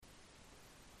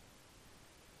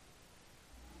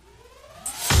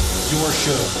your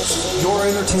shows, your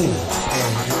entertainment,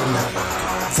 and your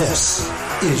network. This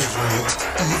is Rant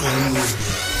EM Radio.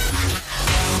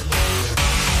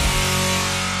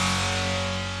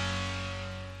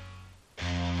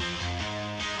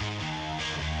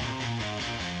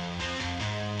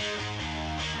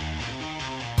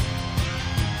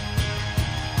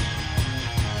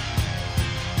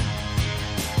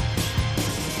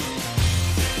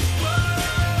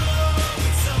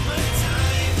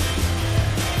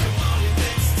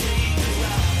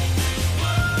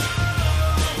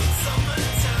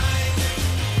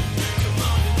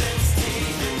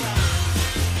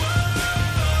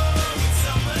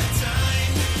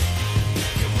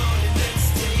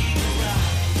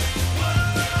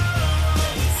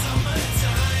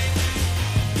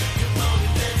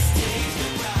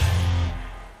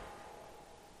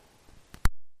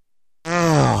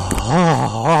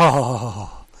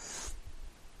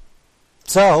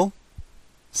 So,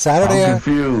 Saturday. I'm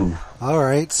confused. All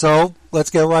right, so let's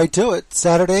get right to it.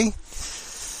 Sunday,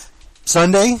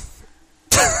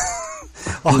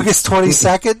 August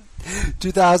 22nd,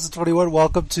 2021.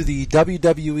 Welcome to the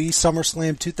WWE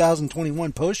SummerSlam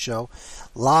 2021 post show,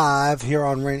 live here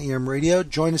on Rant EM Radio.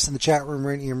 Join us in the chat room,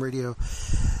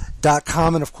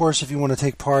 rantemradio.com, and of course, if you want to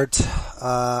take part,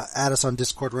 add us on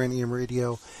Discord, Rant EM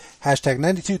Radio. Hashtag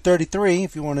 9233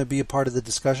 if you want to be a part of the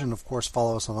discussion. Of course,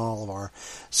 follow us on all of our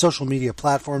social media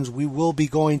platforms. We will be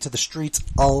going to the streets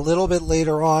a little bit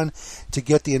later on to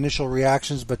get the initial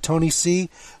reactions. But Tony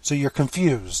C, so you're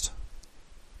confused.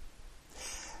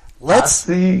 Let's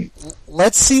see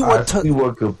what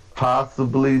could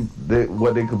possibly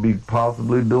what they could be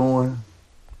possibly doing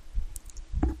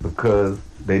because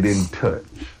they didn't touch.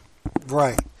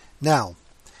 Right.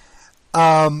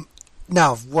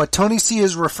 Now, what Tony C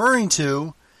is referring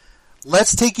to,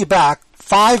 let's take you back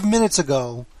 5 minutes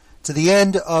ago to the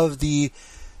end of the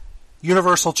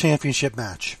Universal Championship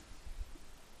match.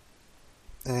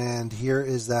 And here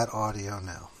is that audio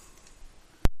now.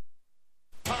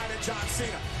 Time to John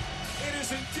Cena. It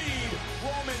is indeed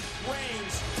Roman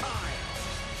Reigns' time.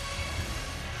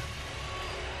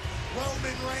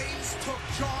 Roman Reigns took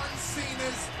John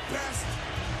Cena's best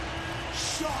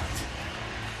shot.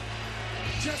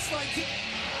 Just like it.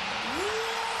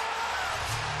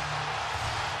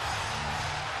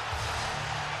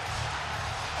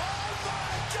 Oh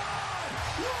my God!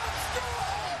 Let's go!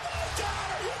 Oh my God!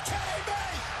 Are you kidding me?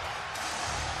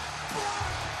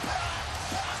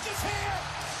 Brock is here!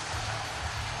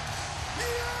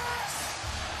 Yes!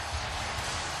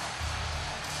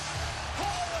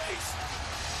 Holy!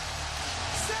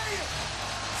 Say it!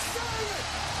 Say it!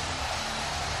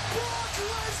 Brock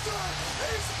Lesnar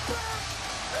is back!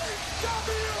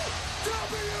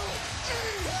 WWE!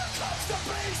 Here comes the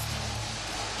beast!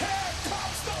 Here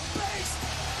comes the beast!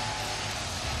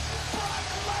 Brock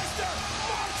Lesnar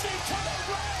marching to the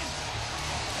ring!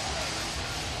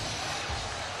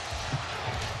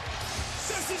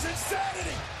 This is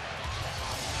insanity!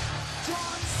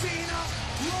 John Cena,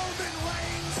 Roman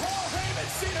Reigns, Paul Heyman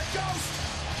seen a ghost!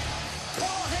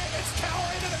 Paul Heyman's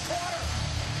cowering in the corner!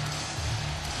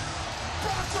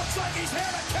 Brock looks like he's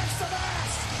here to kick some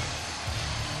ass!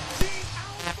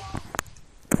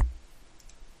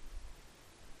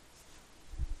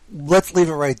 Let's leave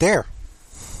it right there.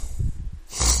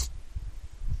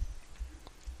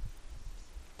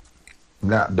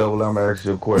 Now, Double, I'm going to ask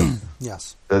you a question.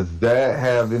 Yes. Does that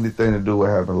have anything to do with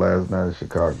what happened last night in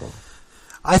Chicago?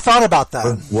 I thought about that.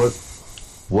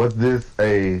 Was this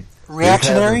a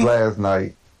reactionary? Last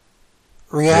night.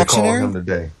 Reactionary? Him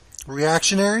today.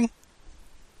 Reactionary?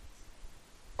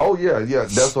 Oh, yeah.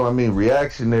 That's what I mean.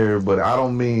 Reactionary, but I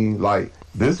don't mean like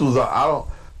this was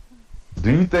do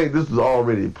you think this was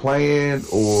already planned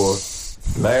or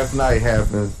last night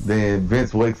happens, then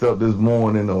Vince wakes up this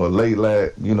morning or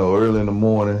early in the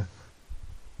morning,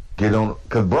 get on,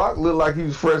 because Brock looked like he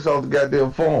was fresh off the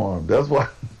goddamn farm. That's why.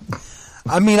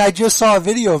 I mean, I just saw a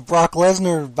video of Brock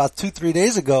Lesnar about 2-3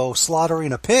 days ago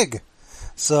slaughtering a pig.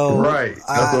 So right,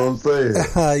 that's what I'm saying.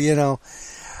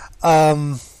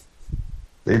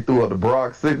 They threw out the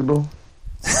Brock signal.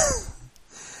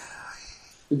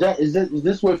 Is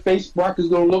this what face Brock is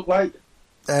going to look like?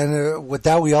 And with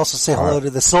that, we also say hello to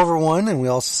the Silver One, and we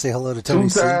also say hello to Tony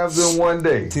C. 2 times in one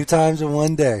day. 2 times in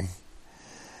one day.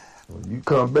 When you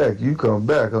come back,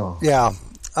 huh? Yeah.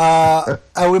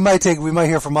 We might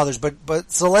hear from others, but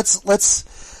so let's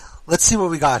see what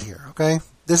we got here. Okay,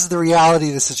 this is the reality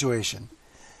of the situation.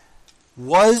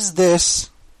 Was this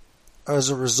as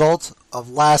a result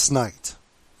of last night?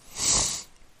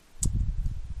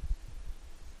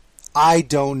 I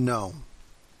don't know.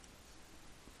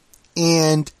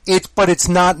 but it's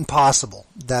not impossible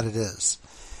that it is.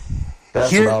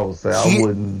 That's what I would say.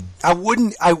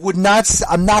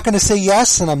 I'm not going to say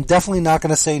yes, and I'm definitely not going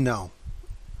to say no.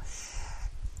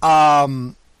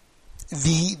 The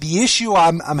issue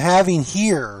I'm having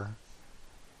here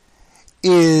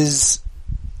is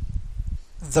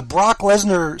the Brock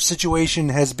Lesnar situation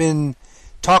has been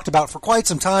talked about for quite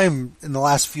some time in the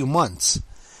last few months.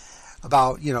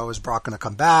 About, is Brock going to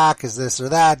come back? Is this or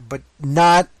that? But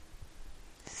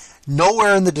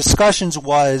nowhere in the discussions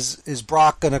is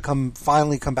Brock going to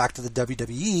finally come back to the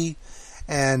WWE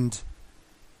and,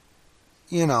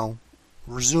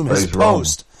 resume his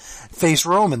post, face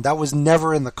Roman. That was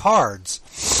never in the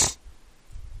cards.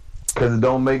 Because it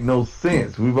don't make no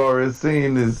sense. We've already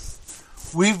seen this.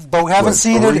 But we haven't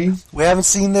seen it. We haven't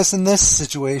seen this in this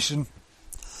situation.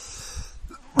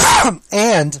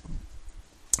 And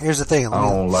here's the thing. I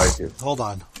don't like it. Hold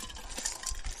on.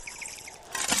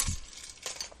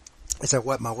 As I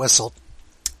wet my whistle.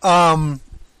 The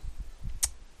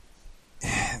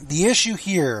issue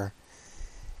here,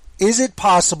 is it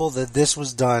possible that this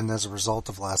was done as a result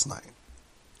of last night?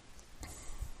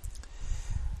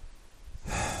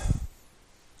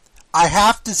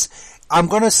 I'm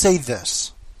going to say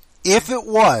this. If it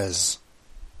was,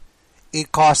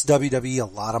 it cost WWE a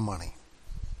lot of money.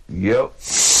 Yep.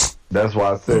 That's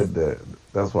why I said that.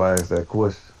 That's why I asked that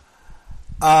question.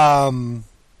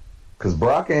 Because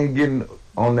Brock ain't getting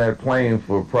on that plane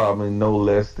for probably no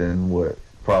less than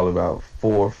probably about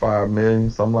 4 or 5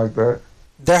 million, something like that.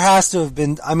 There has to have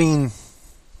been,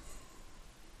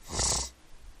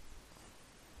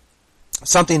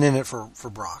 something in it for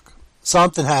Brock.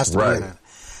 Something has to be in it.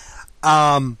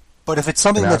 But if it's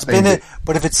something that's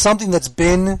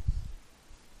been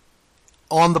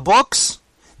on the books,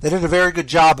 they did a very good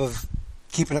job of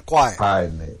keeping it quiet.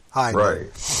 Hiding it. Right.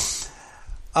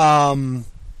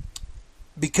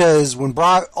 Because when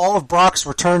all of Brock's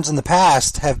returns in the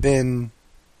past have been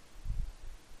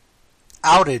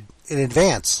outed in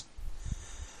advance.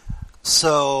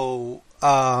 So,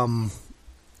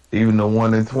 even the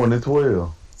one in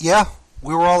 2012. Yeah,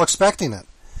 we were all expecting it.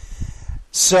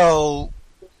 So,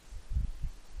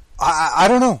 I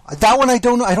don't know. That one I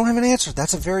don't know. I don't have an answer.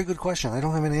 That's a very good question. I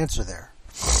don't have an answer there.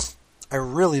 I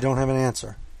really don't have an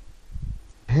answer.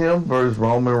 Him versus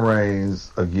Roman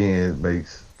Reigns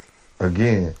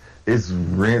it's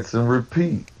rinse and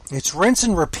repeat. It's rinse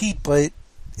and repeat, but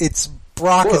it's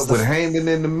Brock with Heyman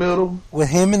in the middle? With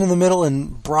Heyman in the middle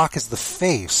and Brock is the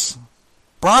face.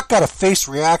 Brock got a face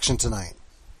reaction tonight.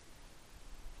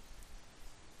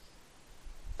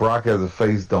 Brock as a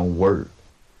face don't work.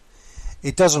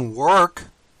 It doesn't work,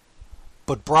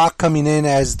 but Brock coming in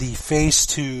as the face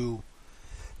to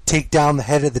take down the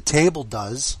head of the table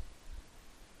does.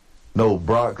 No,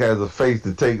 Brock has a face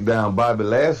to take down Bobby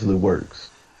Lashley works.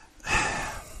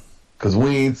 Because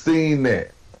we ain't seen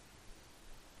that.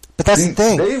 But that's the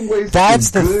thing.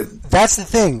 That's the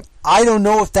thing. I don't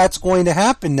know if that's going to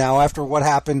happen now after what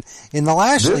happened in the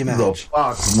Lashley match. This is a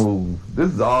Fox move.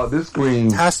 This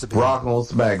screams Brock on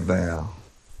SmackDown.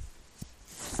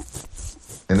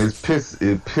 And it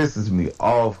pisses me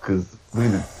off because we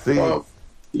didn't see it.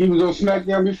 He was on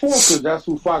SmackDown before because that's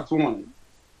who Fox wanted.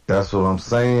 That's what I'm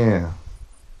saying.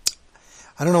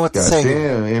 I don't know what to say.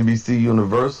 Damn, NBC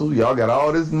Universal, y'all got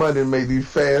all this money to make these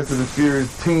Fast and the Furious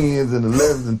 10s and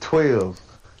 11s and 12s.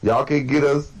 Y'all can't get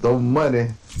us the money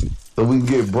so we can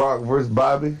get Brock versus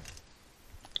Bobby?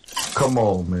 Come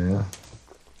on, man.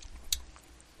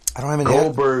 I don't have any.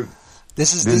 Goldberg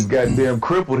this goddamn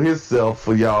crippled himself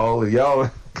for y'all, and y'all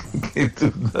can't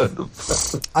do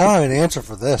nothing. I don't have an answer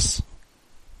for this.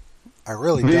 I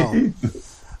really don't.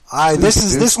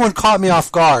 This one caught me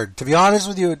off guard. To be honest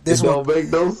with you, this don't make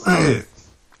no sense.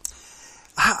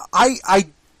 I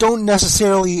don't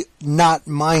necessarily not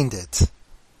mind it,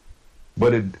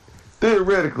 but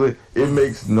theoretically it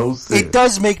makes no sense. It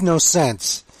does make no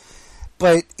sense,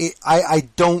 but I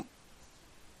don't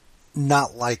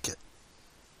not like it.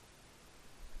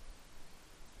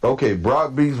 Okay,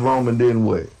 Brock beats Roman. Then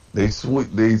what? They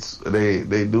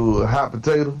do a hot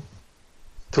potato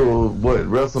to what?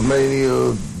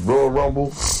 WrestleMania, Royal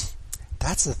Rumble.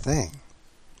 That's the thing.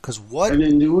 Because what? And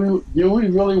then do we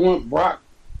really want Brock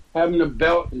having the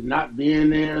belt and not being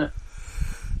there?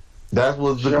 That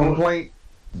was the complaint.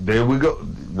 There we go.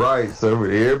 Right. So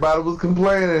everybody was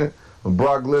complaining.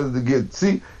 Brock Lesnar get.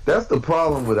 See, that's the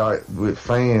problem with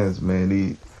fans,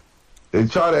 man. They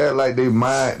try to act like they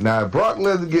mind. Now, if Brock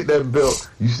Lesnar get that belt,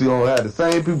 you still gonna have the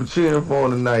same people cheering for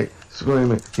him tonight,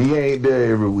 screaming, he ain't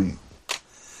there every week.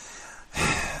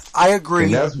 I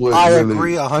agree. I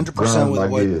agree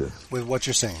 100% with what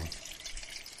you're saying.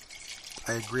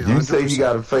 I agree. You 100%. say he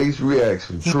got a face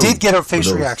reaction. He True. did get a face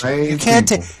For those reaction. same You can't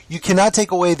people. you cannot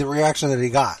take away the reaction that he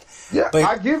got. Yeah, but-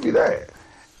 I give you that.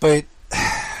 But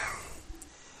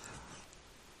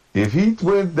If he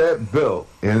wins that belt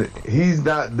and he's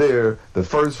not there the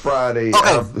first Friday,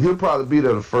 Okay. he'll probably be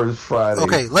there the first Friday.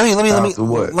 okay, let me After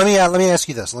what? let me ask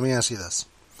you this. Let me ask you this.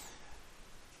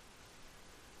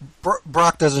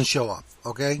 Brock doesn't show up.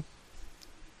 Okay,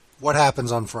 what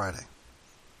happens on Friday?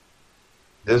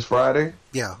 This Friday,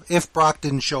 Yeah, if Brock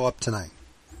didn't show up tonight,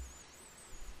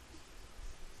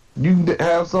 you can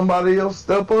have somebody else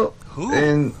step up Who?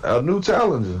 and a new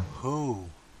challenger. who?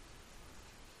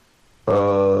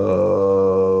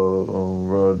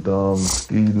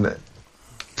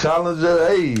 Challenger.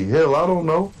 Hey, hell, I don't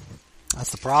know.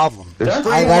 That's the problem. Extreme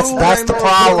That's Rules the ain't no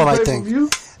problem. I think pay-per-view.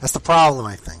 that's the problem.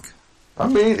 I think. I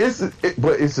mean,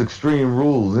 but it's Extreme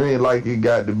Rules. It ain't like it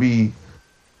got to be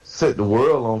set the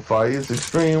world on fire. It's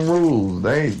Extreme Rules.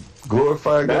 They ain't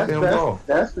glorified goddamn Raw.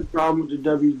 That's the problem with the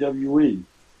WWE.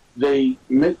 They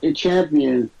make a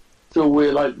champion so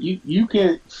where like you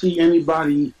can't see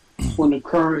anybody on the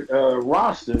current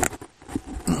roster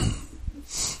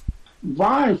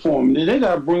vying for him. They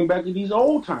got to bring back these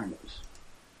old timers.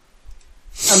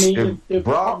 I mean, If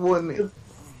Brock wouldn't,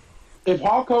 if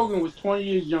Hulk Hogan was 20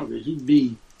 years younger, he'd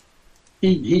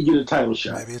get a title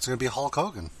shot. Maybe it's going to be Hulk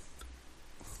Hogan.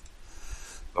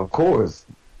 of course,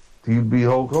 he'd be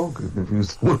Hulk Hogan if he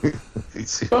was.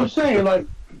 So I'm saying, like,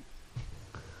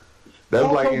 That's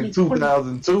Hulk like Hogan in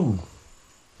 2002.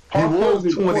 He Hulk was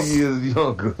Hogan 20 years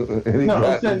younger, and he No, I'm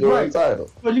got the saying, world right. title.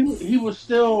 but he was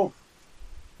still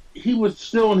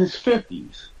in his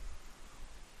 50s.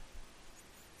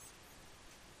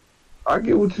 I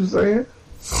get what you're saying.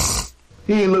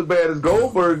 He didn't look bad as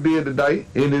Goldberg did tonight.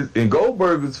 And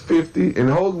Goldberg was 50, and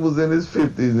Hogan was in his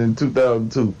 50s in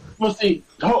 2002. Well, see,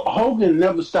 Hogan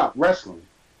never stopped wrestling.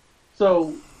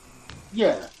 So,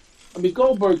 yeah. I mean,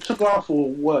 Goldberg took off for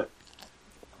what?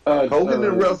 Hogan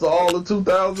didn't wrestle all of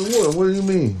 2001. What do you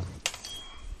mean?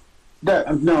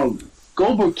 No,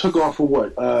 Goldberg took off for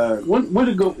what? When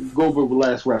did Goldberg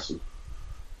last wrestle?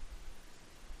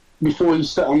 Before he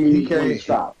stopped. I mean, he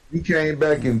stopped. He came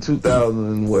back in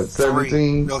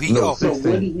 2017? No, So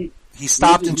 16. when did He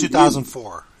stopped When in did he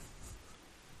 2004.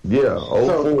 Yeah,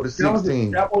 04 to so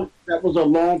 16. that was a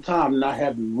long time not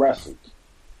having wrestled.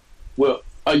 Well,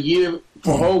 a year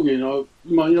for Hogan, or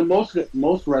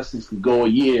most wrestlers could go a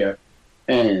year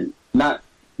and not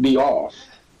be off.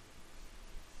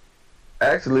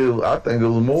 Actually, I think it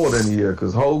was more than a year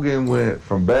because Hogan went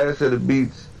from Bash at the Beach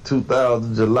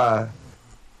 2000 July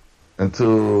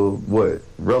until what?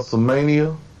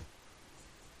 WrestleMania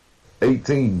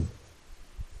 18.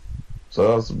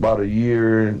 So that's about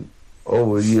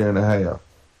over a year and a half.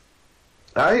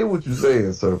 I hear what you're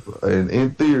saying, Surfer. And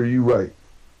in theory, you're right.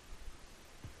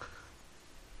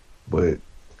 But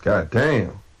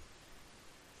goddamn,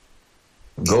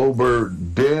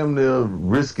 Goldberg damn near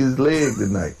risked his leg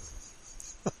tonight.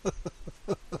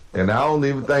 And I don't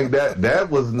even think that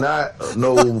was not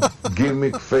no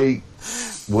gimmick fake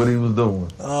what he was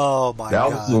doing. Oh my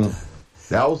God!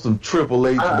 That was some Triple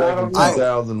H back in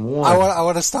 2001. I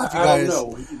want to stop you I guys.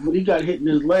 don't know. When he got hit in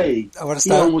his leg, I want to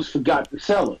he stop. almost forgot to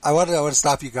sell it. I want to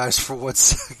stop you guys for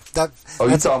what's that. Oh, you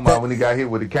that's- talking that- about when he got hit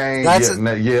with a cane? That's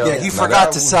Yeah, he Now forgot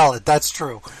that to was- sell it. That's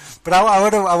true. But I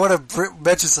want to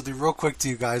mention something real quick to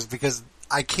you guys because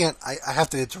I can't. I have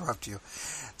to interrupt you.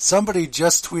 Somebody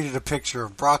just tweeted a picture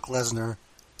of Brock Lesnar.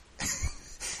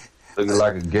 Looking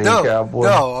like a gay cowboy.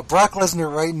 No, Brock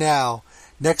Lesnar right now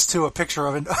next to a picture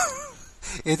of an.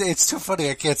 It's too funny.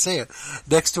 I can't say it.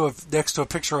 Next to a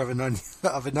picture of an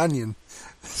onion.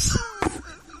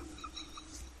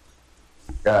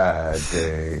 God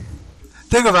dang.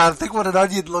 Think about it. Think what an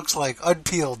onion looks like,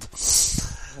 unpeeled.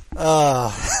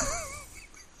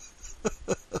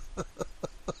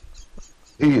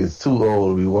 He is too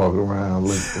old to be walking around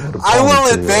looking with a I will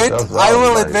ponytail. admit. That's what I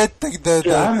will was like. admit the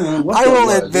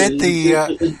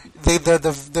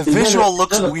Is visual that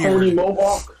looks is that a pony weird.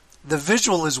 mohawk? The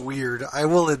visual is weird. I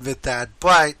will admit that,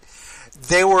 but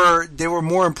they were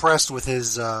more impressed with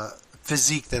his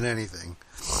physique than anything.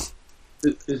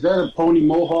 Is that a pony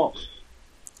mohawk?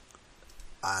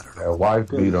 I don't That know. wife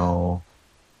beat on.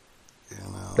 You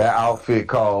know, That outfit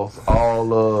costs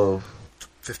all of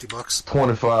 $50.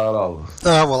 $25.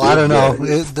 Well, I don't know.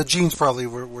 Yeah. The jeans probably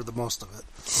were the most of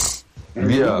it.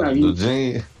 Yeah, He- the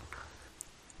jeans.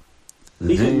 The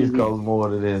He jeans couldn't- cost more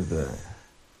than anything.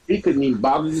 He couldn't even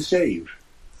bother to shave.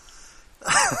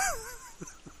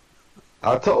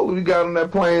 I told him we got on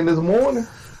that plane this morning.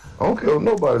 I don't care what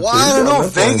nobody Well, says. I don't We got on know.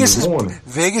 that plane Vegas this morning.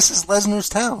 is Lesnar's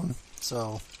town,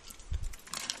 so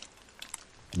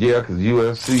Yeah, because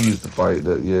UFC used to fight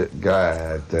that. Yeah,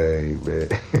 God dang, man.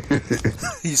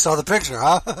 You saw the picture,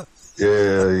 huh?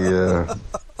 Yeah.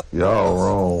 Y'all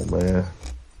wrong, man.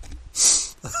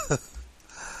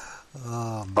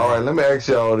 Oh, man. All right, let me ask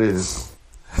y'all this.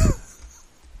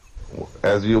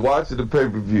 As you're watching the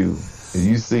pay-per-view and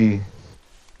you see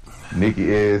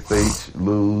Nikki ASH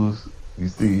lose, you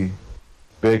see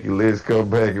Becky Lynch come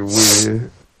back and win.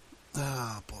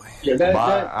 Oh, boy.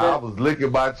 Yeah, I was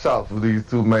licking my chops for these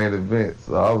two main events.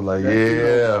 So I was like,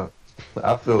 yeah.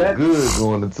 I felt good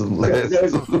going into the last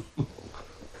two.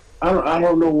 I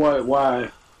don't know why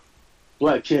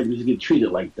black champions get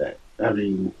treated like that. I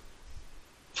mean,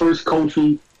 first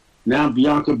Kofi, now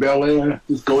Bianca Belair,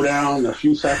 just go down a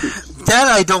few seconds. That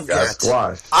I don't Got get.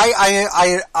 squashed.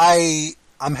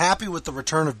 I'm happy with the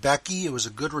return of Becky. It was a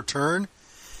good return.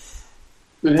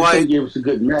 And But- they gave us a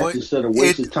good match but instead of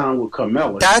wasting time with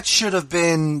Carmella. That should have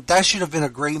been a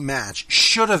great match.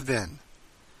 Should have been,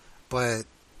 but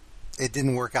it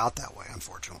didn't work out that way,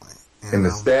 unfortunately. You And the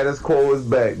know? status quo is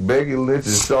back. Becky Lynch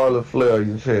and Charlotte Flair are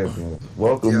your champions.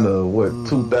 Welcome to,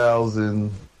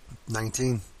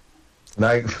 2019,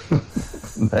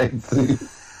 19,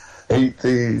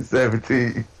 18,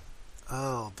 17.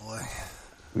 Oh boy.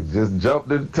 We just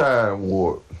jumped in the time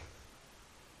warp.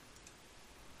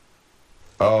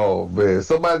 Oh, man.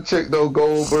 Somebody check those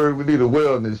Goldberg. We need a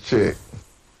wellness check.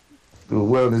 Do a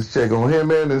wellness check on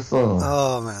him and his son.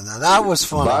 Oh man, now that was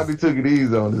funny. Bobby took it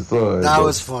easy on his son. That though.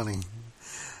 was funny.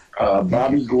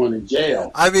 Bobby's going to jail.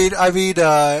 I mean,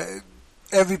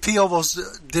 MVP almost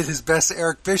did his best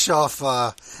Eric Bischoff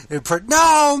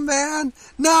no, man,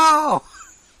 no.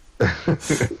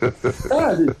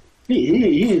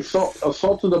 He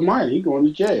assaulted a minor. He going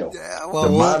to jail. Yeah, The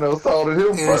minor assaulted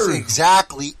him first.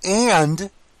 Exactly, and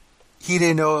he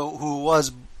didn't know who it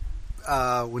was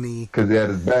when he Because he had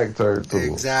his back turned to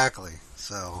him. exactly.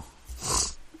 So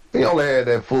He only had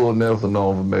that full Nelson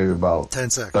on for maybe about 10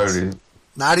 seconds, 30.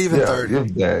 not even Yeah,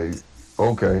 30. yeah.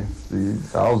 Okay. See,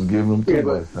 I was giving him too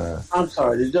much time. I'm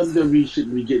sorry. The WWE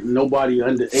shouldn't be getting nobody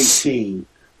under 18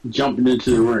 jumping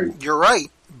into the ring. You're right,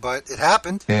 but it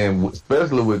happened. And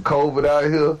especially with COVID out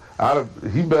here,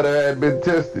 he better have been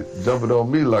tested jumping on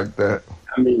me like that.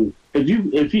 I mean,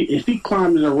 if he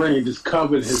climbed in the ring and just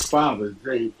covered his father,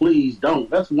 saying please don't,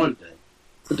 that's one thing.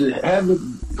 But to have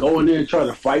him go in there and try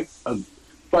to fight a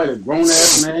grown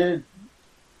ass man,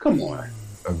 come on.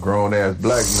 A grown ass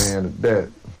black man at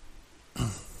that.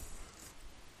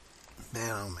 Man,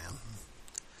 oh man.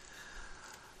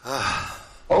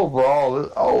 Overall,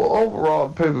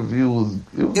 the pay-per-view was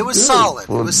It was good solid.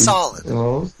 for It was the- solid. You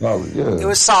know, it was solid. Yeah, It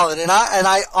was solid, and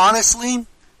I honestly,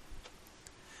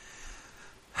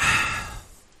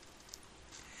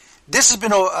 this has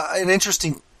been an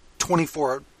interesting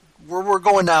 24. We're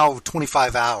going now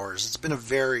 25 hours. It's been a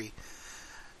very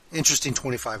interesting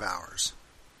 25 hours,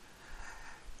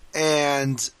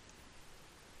 and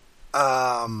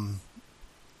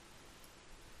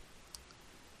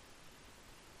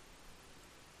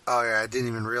oh yeah, I didn't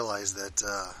even realize that.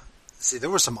 See,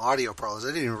 there were some audio problems. I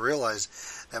didn't even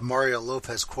realize that Mario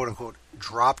Lopez, quote unquote,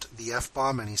 dropped the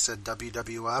F-bomb and he said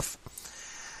WWF.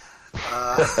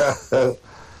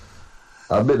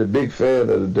 I've been a big fan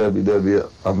of the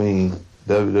WWE. I mean,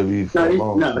 WWE for a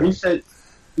long time.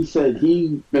 He said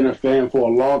he's been a fan for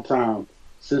a long time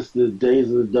since the days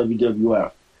of the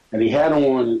WWF, and he had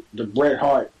on the Bret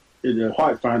Hart, the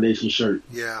Hart Foundation shirt.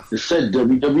 Yeah. It said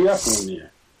WWF on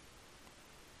there.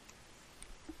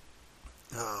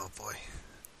 Oh boy.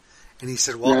 And he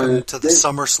said, "Welcome to the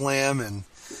SummerSlam," and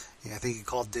I think he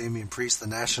called Damian Priest the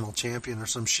national champion or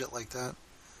some shit like that.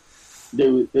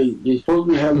 They're supposed to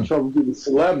be having trouble getting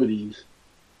celebrities,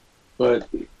 but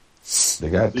They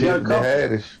got Tiffany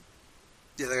Haddish.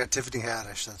 Yeah, they got Tiffany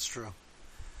Haddish. That's true.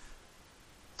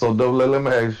 So, let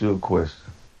me ask you a question.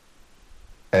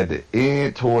 At the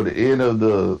end, toward the end of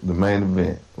the main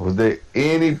event, was there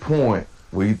any point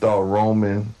where you thought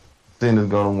Roman Cena's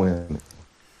gonna win?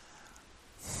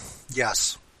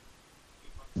 Yes.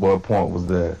 What point was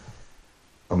that?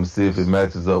 I'm gonna see if it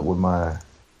matches up with mine.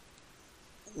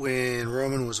 When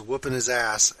Roman was whooping his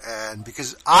ass, and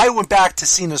because I went back to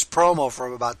Cena's promo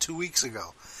from about 2 weeks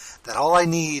ago, that all I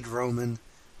need, Roman,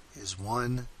 is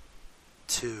 1,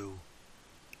 2,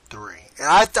 3.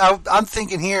 And I'm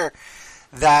thinking here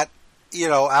that, you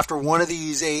know, after one of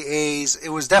these AAs, it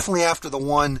was definitely after the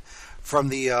one from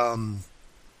the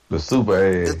Super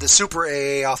AA. the Super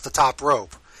AA off the top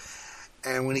rope.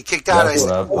 And when he kicked out, That's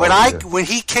I what I said, thought, when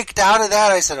he kicked out of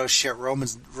that, I said, "Oh shit,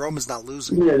 Roman's not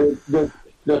losing." yeah,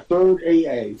 the third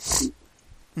AA.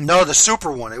 No, the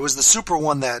Super one. It was the Super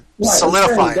one that Right,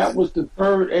 solidified that it. was the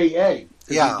third AA.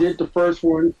 Yeah. He did the first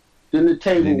one, then the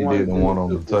table Then he one. did the one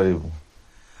on the table.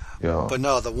 Yeah. But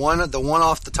no, the one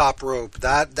off the top rope,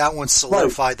 that one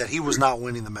solidified that he was not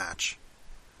winning the match.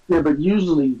 Yeah, but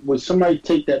usually when somebody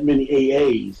take that many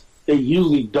AAs, they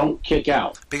usually don't kick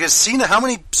out. Because Cena, how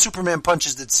many Superman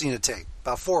punches did Cena take?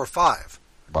 About 4 or 5.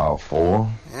 About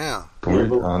 4. Yeah. 3. Yeah,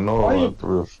 but I know about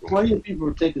 3 or 4. Plenty of people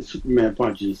are taking Superman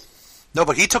punches. No,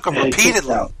 but he took them And he kicked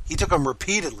repeatedly. out. He took them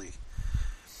repeatedly.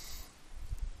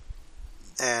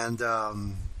 And, yeah.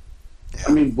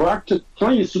 I mean, Brock took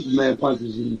plenty of Superman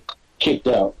punches and kicked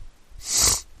out.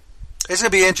 It's going to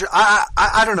be interesting.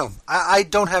 I don't know. I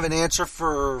don't have an answer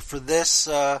for this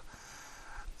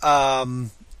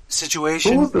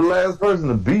situation. Who was the last person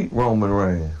to beat Roman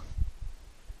Reigns?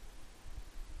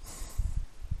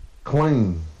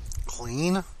 Clean.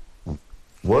 Clean?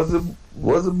 Was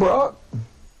it Brock?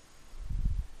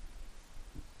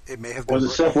 It may have been. Was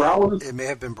it Seth Rollins? It may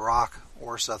have been Brock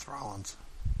or Seth Rollins.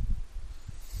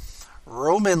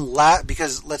 Roman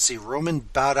because let's see, Roman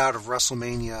bowed out of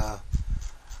WrestleMania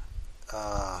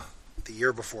the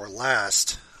year before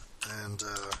last, and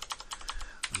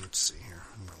let's see here.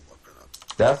 I'm gonna look it up.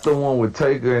 That's the one with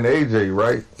Taker and AJ,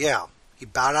 right? Yeah, he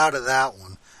bowed out of that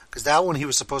one because that one he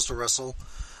was supposed to wrestle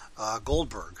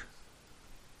Goldberg.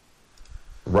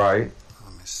 Right.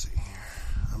 Let me see here.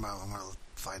 I'm gonna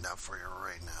find out for you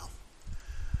right now.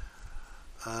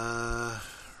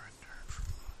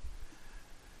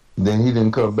 Then he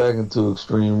didn't come back into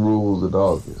Extreme Rules in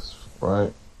August,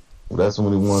 right? That's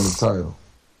when he won the title.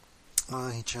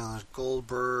 He challenged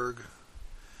Goldberg.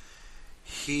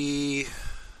 Okay,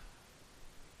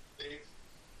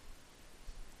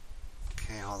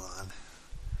 hold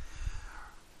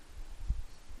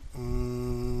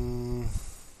on.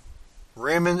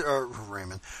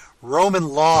 Roman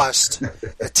lost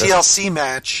a TLC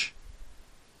match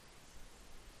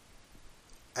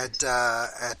at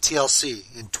TLC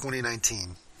in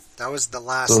 2019. That was the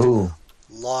last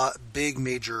big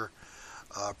major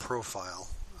high profile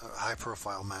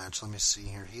match. Let me see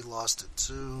here. He lost it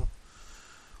to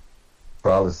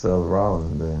Probably Seth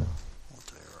Rollins then. I'll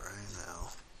tell you right now.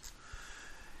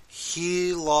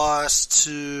 He lost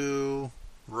to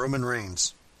Roman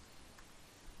Reigns.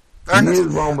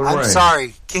 Roman Reigns. I'm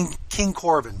sorry, King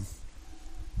Corbin.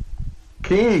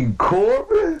 King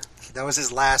Corbin? That was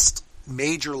his last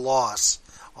major loss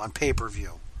on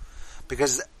pay-per-view.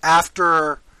 Because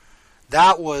after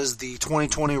that was the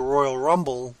 2020 Royal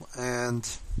Rumble, and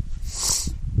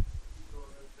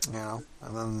and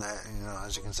then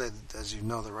as you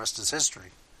know, the rest is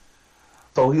history.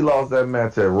 So he lost that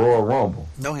match at Royal Rumble.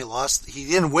 No, he lost. He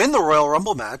didn't win the Royal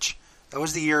Rumble match. That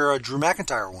was the year Drew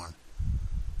McIntyre won.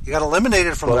 He got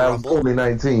eliminated from the that Rumble. Was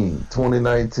 2019. 20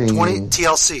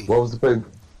 TLC. What was the big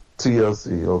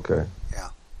TLC? Okay. Yeah.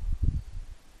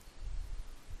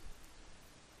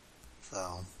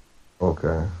 So.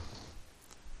 Okay.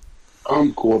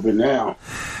 I'm Corbin now.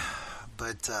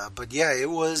 But yeah, it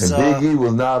was. And Big E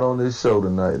was not on this show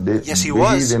tonight. Yes, he Big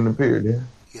was. E didn't appear there.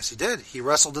 Yes, he did. He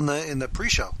wrestled in the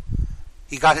pre-show.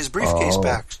 He got his briefcase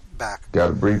back. Got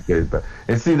a briefcase back.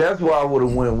 And see, that's why I would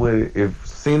have went with it. If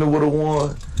Cena would have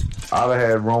won, I'd have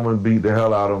had Roman beat the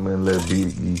hell out of him and let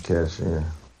Big E cash in.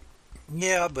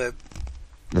 Yeah, but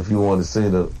if you wanted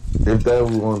Cena, if that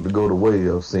wanted to go the way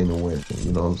of Cena winning,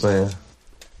 you know what I'm saying?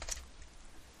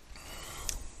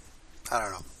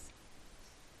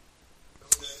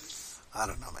 I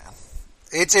don't know, man.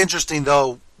 It's interesting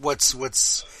though. What's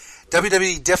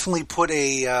WWE definitely put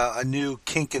a new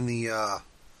kink in the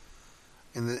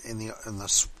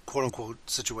quote unquote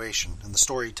situation in the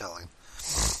storytelling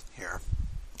here,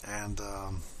 and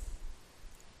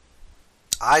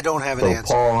I don't have an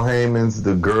answer. Paul Heyman's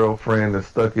the girlfriend that's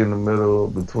stuck in the middle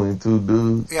between two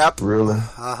dudes. Yep. Really?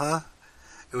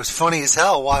 It was funny as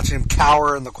hell watching him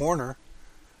cower in the corner.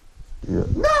 Yeah.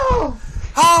 No.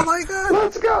 Oh my God.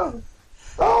 Let's go.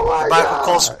 Oh my Michael God.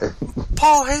 Cole's,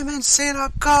 Paul Heyman seen a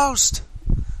ghost.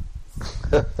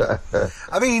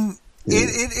 I mean,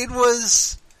 it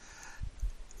was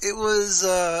he's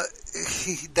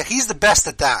the best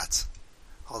at that.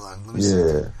 Hold on, let me see.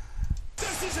 Yeah.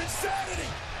 This is insanity.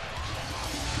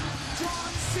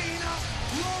 John Cena,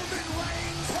 Roman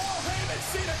Reigns, Paul Heyman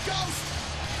seen a ghost.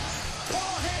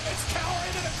 Paul Heyman's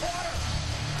cowering in the corner.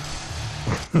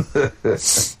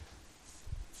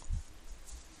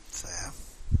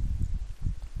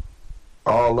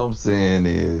 All I'm saying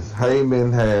is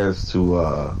Heyman has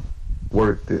to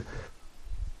work this.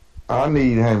 I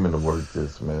need Heyman to work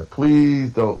this, man. Please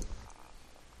don't.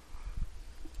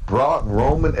 Brock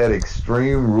Roman at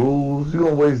Extreme Rules? You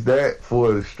gonna waste that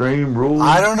for Extreme Rules?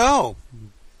 I don't know.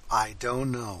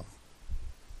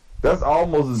 That's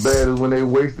almost as bad as when they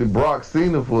wasted Brock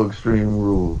Cena for Extreme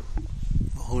Rules.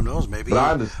 Who knows? Maybe. But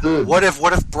I understood. What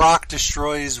if Brock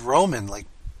destroys Roman like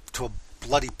to a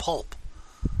bloody pulp?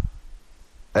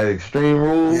 At Extreme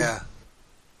Rules? Yeah,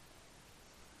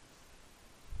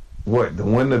 What, to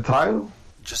win the title?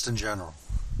 just in general.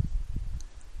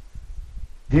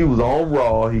 He was on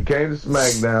Raw. He came to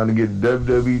SmackDown to get the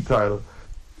WWE title.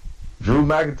 Drew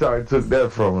McIntyre took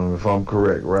that from him, if I'm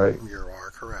correct, right? You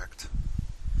are correct.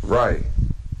 Right.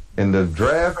 And the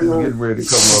draft is getting ready to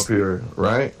come up here,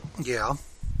 right? Yeah.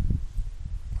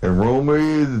 And rumor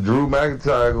is Drew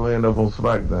McIntyre going to end up on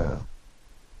SmackDown.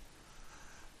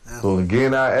 Yeah. So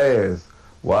again, I ask,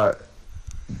 why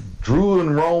Drew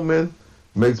and Roman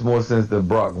makes more sense than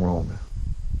Brock Roman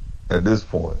at this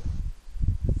point.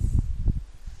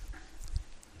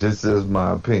 This is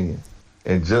my opinion.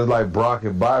 And just like Brock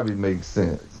and Bobby makes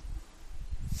sense.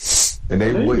 And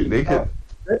they could.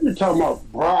 They've been talking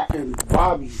about Brock and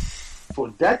Bobby for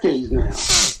decades now.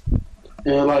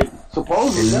 And like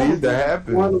supposedly It that needs to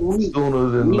happen sooner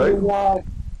than reason later. why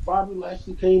Bobby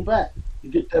Lashley came back to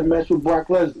get that match with Brock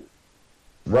Lesnar.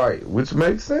 Right, which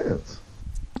makes sense.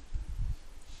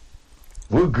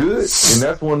 We're good, and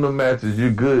that's one of the matches you're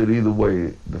good either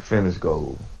way the finish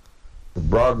goes. If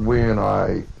Brock win, all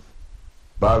right.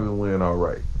 Bobby win, all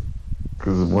right.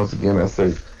 Because once again, I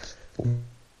say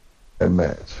that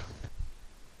match.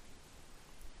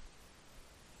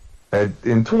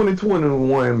 In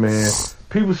 2021, man,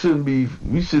 we shouldn't be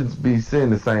seeing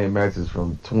the same matches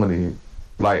from 20,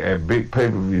 like at big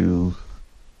pay-per-views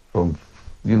from,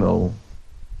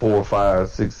 4, 5,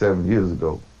 6, 7 years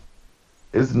ago.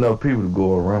 It's enough people to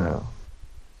go around.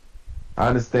 I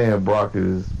understand Brock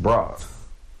is Brock,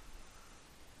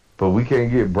 but we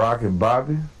can't get Brock and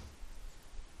Bobby,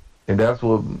 and that's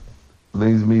what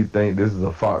leads me to think this is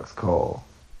a Fox call.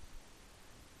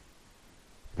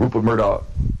 Rupert Murdoch,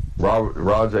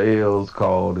 Roger Ailes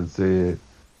called and said,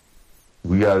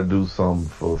 we got to do something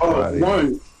for Friday.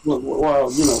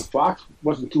 Fox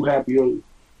wasn't too happy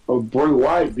of Bray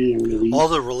Wyatt being released. All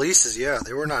the releases, yeah,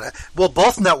 they were not. Well,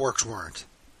 both networks weren't.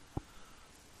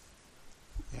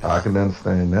 I can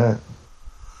understand that.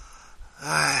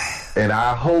 And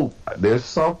I hope there's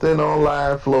something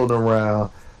online floating around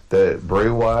that Bray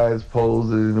Wyatt's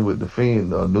posing with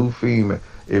a new female.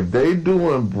 If they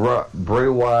doing Bray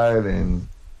Wyatt and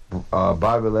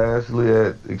Bobby Lashley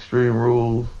at Extreme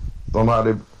Rules,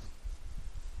 somehow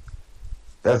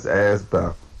that's ass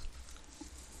back.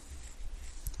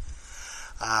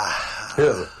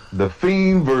 Hell, the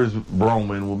Fiend versus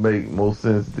Roman would make more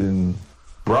sense than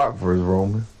Brock versus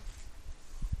Roman.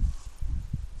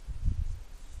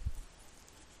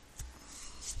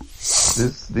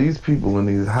 These people in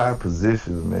these high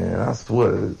positions, man, I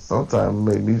swear, sometimes it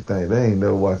make me think they ain't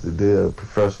never watched a day of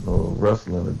professional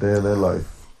wrestling a day in their life.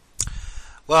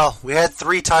 Well, we had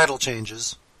 3 title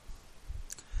changes.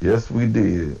 Yes, we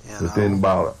did. Within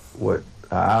about, an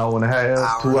hour and a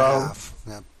half, 2 hours?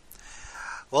 Yep.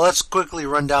 Well, let's quickly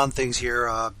run down things here.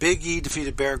 Big E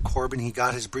defeated Baron Corbin. He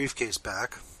got his briefcase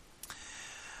back.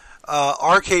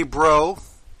 RK Bro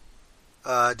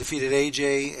defeated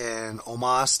AJ and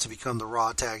Omos to become the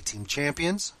Raw Tag Team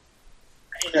Champions.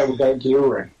 He never got into the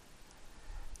ring.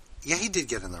 Yeah, he did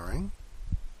get in the ring.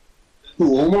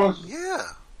 Who, Omos? Yeah.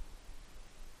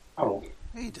 Oh.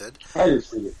 He did. I didn't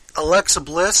see it. Alexa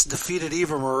Bliss defeated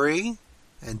Eva Marie,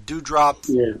 and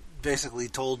Doudrop basically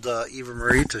told Eva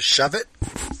Marie to shove it.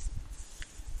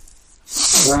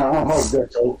 I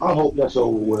hope that's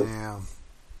over with. Yeah.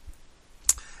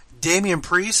 Damian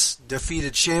Priest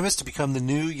defeated Sheamus to become the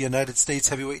new United States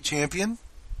Heavyweight Champion.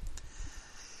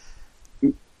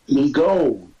 Me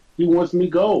gold. He wants me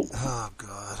gold. Oh,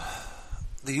 God.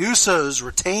 The Usos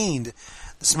retained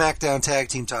the SmackDown Tag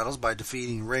Team titles by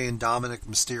defeating Rey and Dominic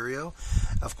Mysterio.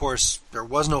 Of course, there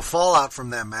was no fallout from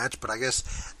that match, but I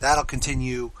guess that'll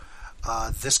continue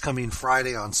this coming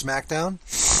Friday on SmackDown.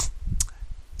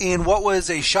 In what was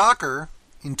a shocker,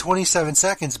 in 27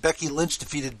 seconds, Becky Lynch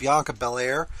defeated Bianca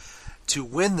Belair to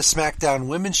win the SmackDown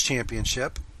Women's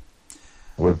Championship.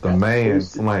 With the man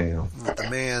slam. With the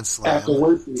man slam.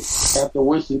 After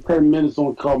wasting 10 minutes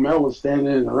on Carmella standing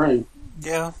in the ring.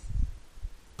 Yeah.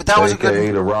 But that was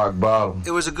the rock bottom.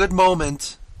 It was a good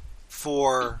moment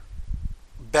for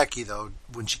Becky, though,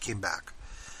 when she came back.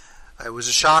 It was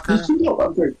a shocker.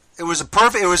 It was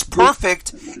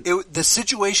perfect. The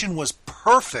situation was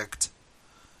perfect.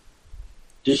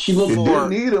 Did she look? It didn't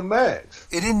need a match.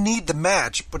 It didn't need the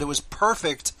match, but it was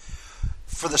perfect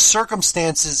for the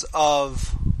circumstances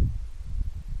of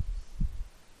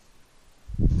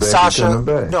Becky Sasha. coming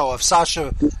back. No, of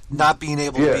Sasha not being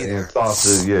able to be there. And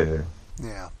Sasha,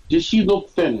 Yeah. Did she look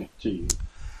thinner to you?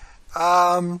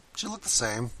 She looked the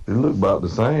same. It looked about the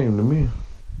same to me.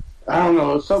 I don't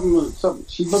know. Something.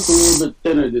 She looked a little bit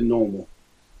thinner than normal.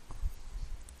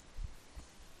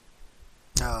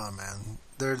 Oh man,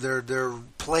 they're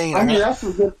playing. I mean, that's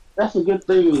a good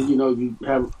thing. You know, you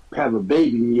have a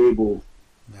baby and you're able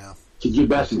to get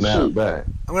back in shape. Back.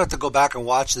 I'm gonna have to go back and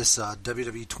watch this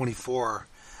WWE 24.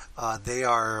 They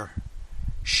are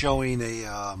showing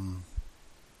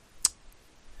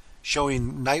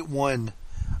showing night one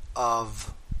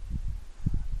of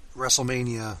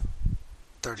WrestleMania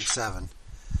 37,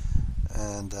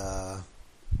 and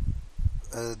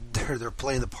they're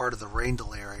playing the part of the rain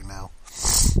delay right now.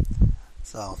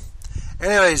 So,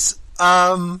 anyways,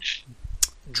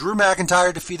 Drew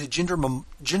McIntyre defeated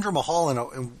Jinder Mahal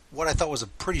in what I thought was a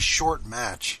pretty short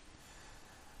match.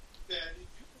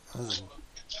 It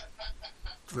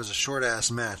was a short-ass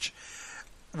match.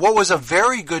 What was a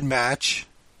very good match,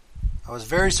 I was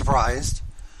very surprised,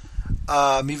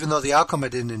 even though the outcome I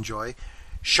didn't enjoy.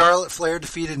 Charlotte Flair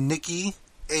defeated Nikki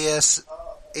ASH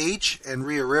and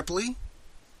Rhea Ripley.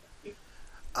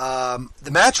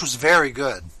 The match was very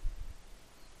good,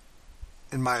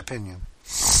 in my opinion.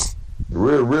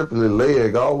 Rhea Ripley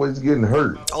leg always getting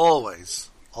hurt. Always.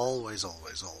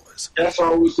 That's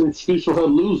always an excuse for her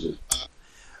losing.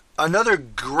 Another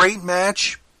great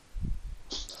match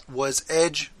was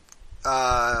Edge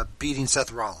beating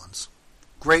Seth Rollins.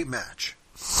 Great match.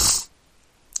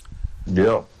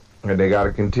 Yep. And they got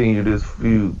to continue this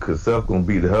feud because Seth going to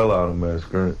beat the hell out of him at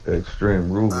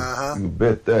Extreme Rules. You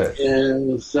bet that.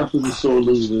 Yeah, Seth was a sore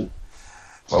loser.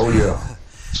 Oh, yeah.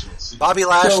 Bobby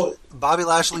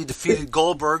Lashley defeated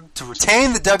Goldberg to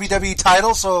retain the WWE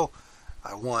title, so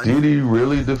I won. Did he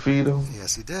really defeat him?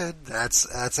 Yes, he did. That's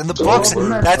in the books.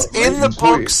 That's in the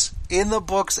books. In the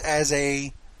books as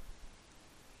a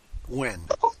win.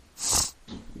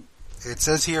 It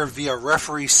says here via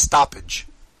referee stoppage.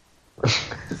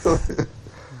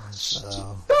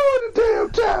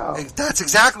 That's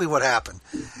exactly what happened.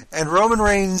 And Roman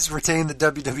Reigns retained the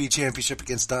WWE Championship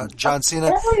against John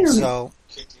Cena. So,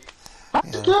 oh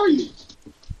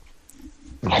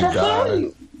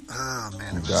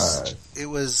man, it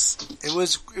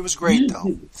was great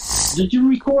though. Did you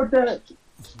record that?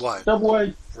 What?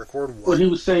 Subway? Record what? When he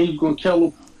was saying he was going to kill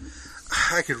him.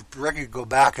 I could go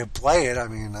back and play it. I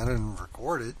mean, I didn't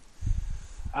record it.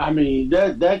 I mean,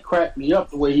 that cracked me up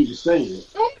the way he was saying it.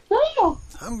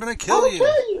 I'm gonna kill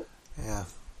you. Yeah.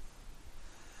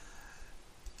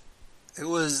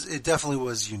 It definitely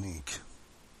was unique.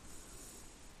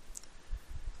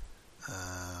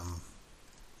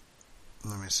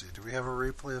 Let me see. Do we have a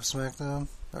replay of SmackDown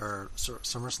or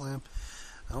SummerSlam?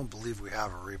 I don't believe we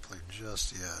have a replay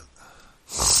just yet.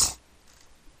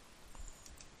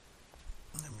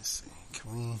 Let me see.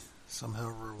 Can we somehow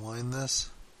rewind this?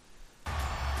 No.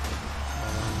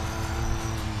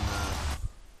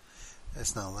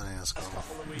 It's not letting us go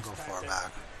far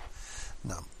back.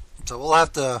 No. So we'll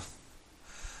have to.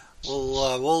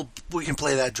 We can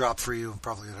play that drop for you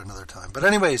probably at another time. But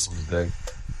anyways,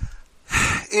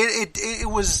 it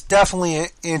was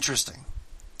definitely interesting.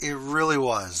 It really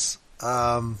was.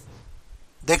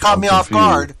 They caught me off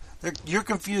guard. You're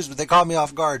confused, but they caught me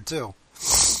off guard too.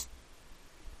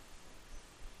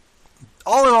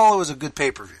 All in all, it was a good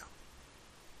pay-per-view.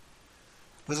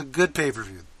 It was a good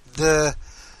pay-per-view.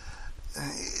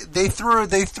 They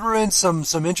threw in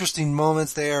some interesting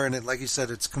moments there, and like you said,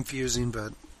 it's confusing,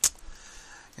 but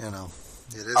you know,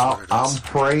 it is what it is. I'm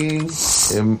praying,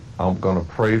 and I'm gonna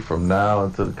pray from now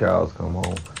until the cows come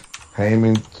home.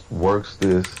 Heyman works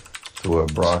this to where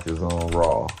Brock is on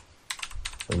Raw,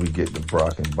 and we get to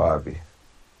Brock and Bobby.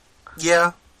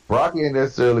 Yeah, Brock ain't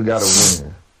necessarily got to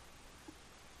win,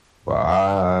 but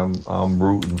I'm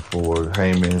rooting for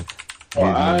Heyman.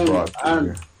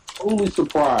 I'm totally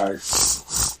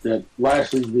surprised that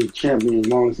Lashley's been champion as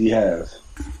long as he has.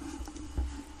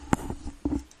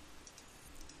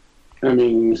 I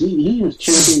mean, he was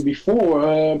champion before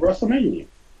WrestleMania.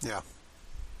 Yeah.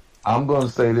 I'm going to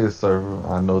say this, sir.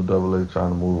 I know Double A trying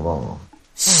to move on.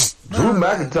 Drew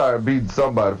McIntyre beat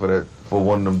somebody for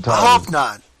one of them titles. I hope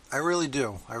not. I really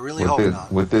do. I really hope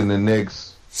not. Within the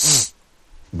next,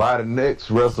 by the next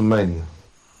WrestleMania.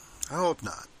 I hope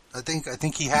not. I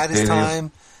think he had his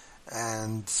time,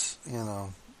 and you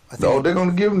know. They're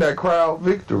going to give him that crowd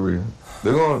victory.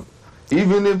 They're going to.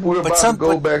 Even if we're about to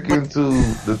go back into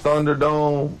the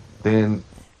Thunderdome, then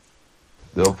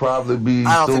they'll probably be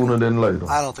sooner than later.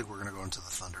 I don't think we're going to go into the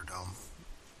Thunderdome.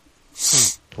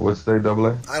 What's that, Double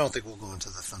A? I don't think we'll go into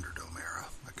the Thunderdome era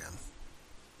again.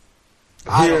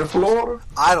 Here in Florida?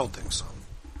 I don't think so.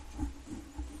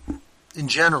 In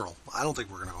general, I don't think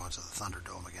we're going to go into the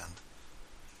Thunderdome again.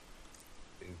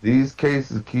 If these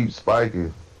cases keep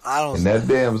spiking, I don't. and that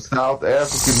damn South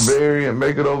African variant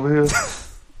make it over here,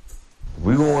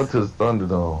 we going to the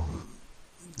Thunderdome.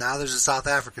 Now there's a South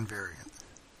African variant.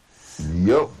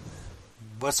 Yep.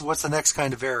 What's the next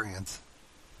kind of variant?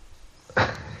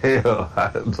 Hell,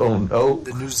 I don't know.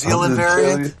 The New Zealand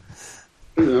variant?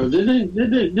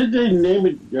 Did they name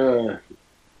it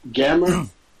Gamma?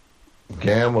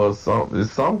 Gamma or something.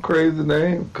 It's some crazy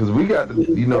name. Because we got the,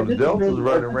 the Delta's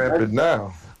running rampant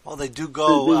now. Well, they do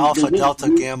go Alpha, Delta,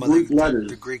 Gamma.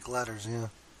 The Greek letters, yeah.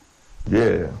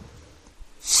 Yeah.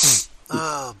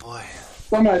 Oh, boy.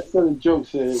 Somebody said a joke,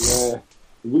 said,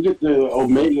 if we get the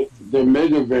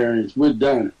Omega variants, we're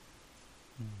done.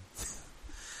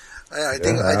 I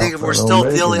think if we're still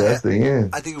dealing, that's the end.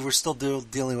 I think if we're still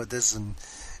dealing with this in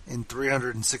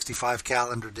 365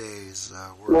 calendar days,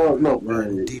 we're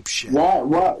in deep shit.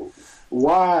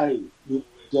 Why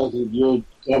doesn't your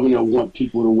governor want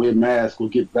people to wear masks or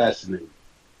get vaccinated?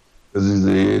 Because he's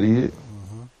an idiot.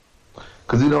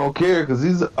 Because he don't care.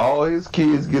 Because all his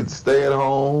kids get to stay at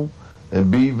home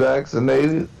and be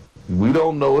vaccinated. We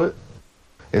don't know it.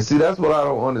 And see, that's what I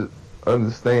don't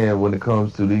understand when it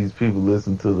comes to these people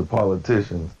listening to the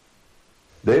politicians.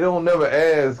 They don't never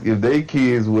ask if their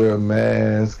kids wear a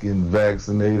mask and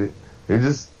vaccinated. They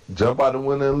just jump out the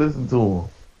window and listen to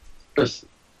them.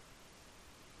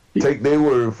 Take their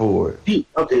word for it.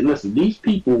 Okay, listen. These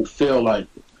people feel like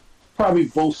probably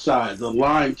both sides are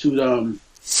lying to them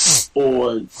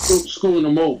or screwing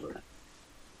them over.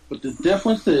 But the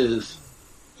difference is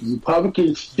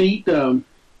Republicans feed them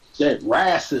that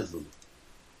racism,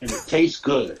 and it tastes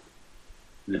good,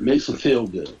 and it makes them feel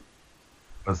good.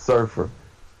 A surfer.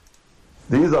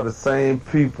 These are the same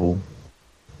people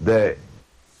that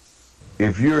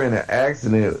if you're in an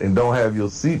accident and don't have your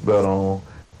seatbelt on,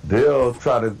 they'll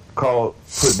try to put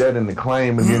that in the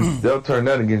claim against, they'll turn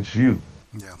that against you.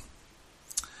 Yeah.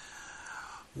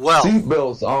 Well,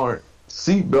 seatbelts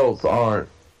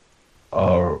aren't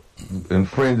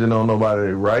infringing on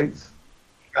nobody's rights.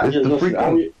 It's the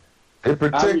freaking, it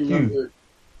protects you.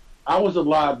 I was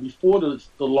alive before the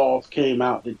laws came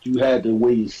out that you had to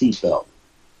wear your seatbelt.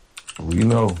 We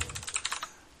know.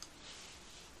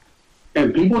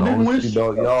 And people didn't wear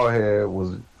seatbelt y'all had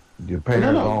was your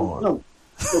parents on. No.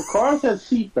 The cars had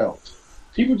seatbelts.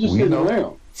 People just didn't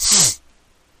wear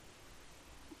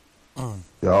them.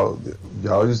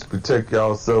 Y'all used to protect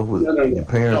yourself with your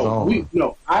parents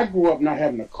on. I grew up not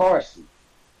having a car seat.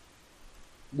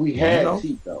 We had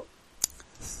seatbelts.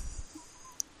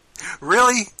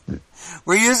 Really?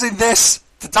 We're using this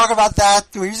to talk about that?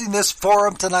 We're using this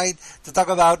forum tonight to talk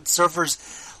about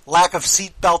surfers' lack of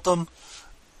seatbeltum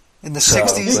in the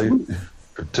 60s?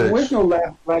 There was no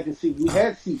lack of seat. We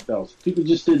had seatbelts. People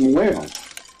just didn't wear them.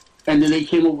 And then they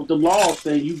came up with the law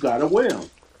saying you got to wear them.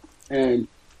 And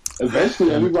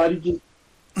eventually everybody just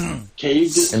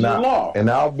caved into the law. And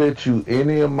I'll bet you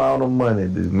any amount of money,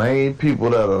 the main people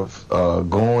that are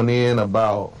going in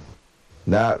about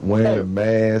not wearing a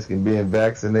mask and being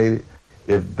vaccinated,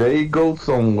 if they go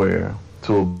somewhere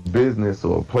to a business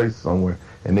or a place somewhere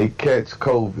and they catch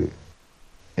COVID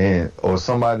or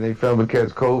somebody in their family catch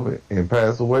COVID and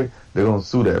pass away, they're gonna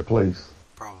sue that place.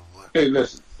 Probably. Hey,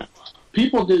 listen,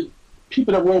 people that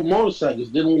rode motorcycles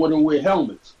didn't want to wear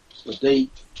helmets, but they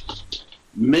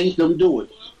made them do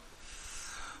it.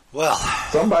 Well,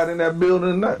 somebody in that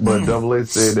building, but Double A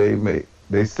said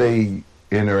they say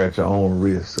enter at your own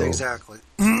risk. So exactly.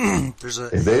 There's a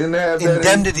if they didn't have that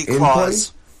indemnity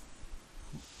clause.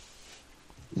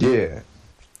 Yeah.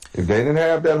 If they didn't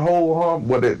have that hold harm,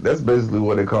 that's basically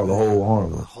what they call the hold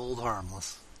harmless. Hold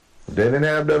harmless. If they didn't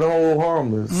have that hold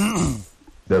harmless,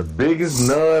 the biggest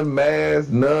non-mask,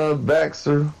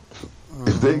 non-vaxxer,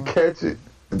 if they catch it,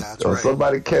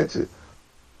 somebody catch it,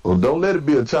 well, don't let it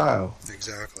be a child.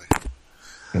 Exactly.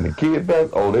 And the kid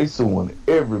they suing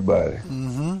everybody.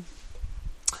 Mm-hmm.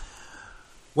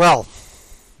 Well,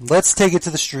 let's take it to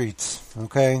the streets,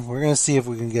 okay? We're going to see if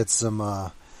we can get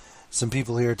some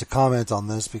people here to comment on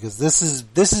this, because this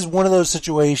is one of those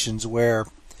situations where,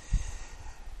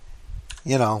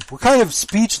 we're kind of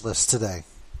speechless today.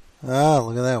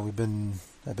 Look at that.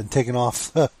 I've been taken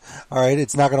off. All right,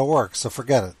 it's not going to work, so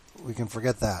forget it. We can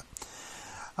forget that.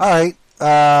 All right,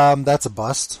 that's a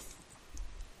bust.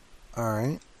 All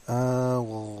right.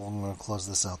 Well, I'm going to close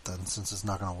this out then, since it's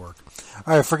not going to work.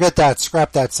 All right, forget that.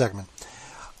 Scrap that segment.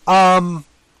 I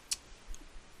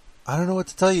don't know what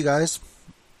to tell you guys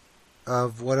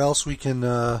of what else we can.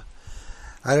 I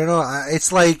don't know.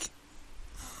 It's like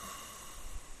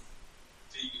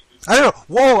I don't know.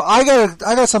 Whoa! I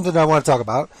got something I want to talk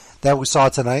about that we saw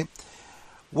tonight.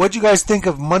 What'd you guys think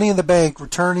of Money in the Bank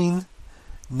returning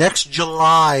next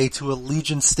July to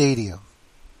Allegiant Stadium?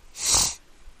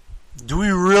 Do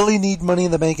we really need Money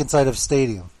in the Bank inside of a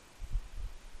stadium?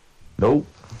 Nope.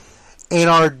 And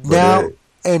now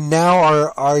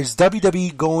is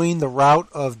WWE going the route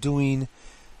of doing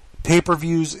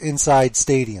pay-per-views inside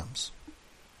stadiums?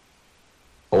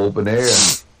 Open air.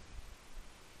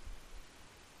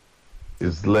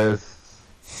 It's less.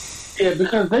 Yeah,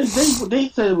 because they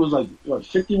said it was like what,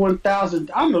 51,000.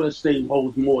 I know that stadium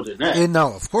holds more than that. And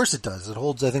no, of course it does. It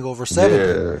holds, I think, over 70.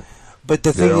 Yeah. But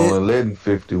the They're thing only is, letting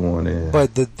 51 in.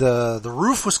 but the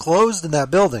roof was closed in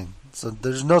that building, so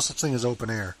there's no such thing as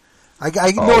open air.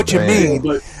 I know what you mean.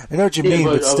 But, I know what you mean,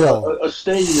 but still, a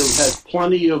stadium has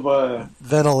plenty of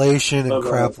ventilation and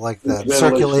crap like that,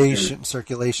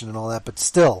 circulation, and all that. But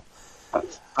still,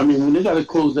 I mean, when they got to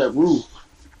close that roof,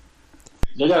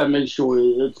 they got to make sure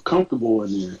it's comfortable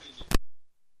in there.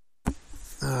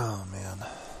 oh man,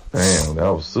 Damn, that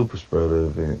was super spreader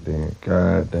event then.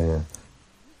 God damn.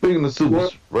 Speaking of super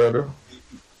spreader,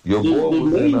 your boy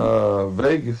was in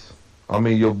Vegas. I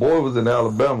mean, your boy was in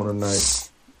Alabama tonight.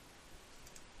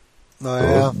 oh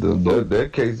yeah. So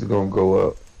that case is gonna go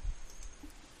up.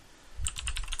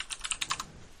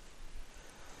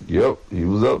 Yep, he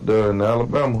was up there in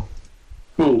Alabama.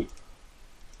 Who?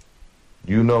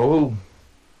 You know who?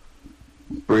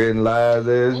 Spreading lies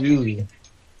as usual.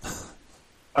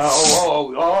 Yeah.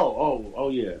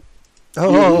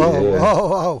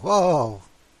 Oh.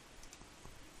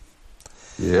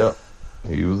 Yep,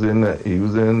 he was in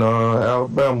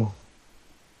Alabama,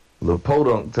 little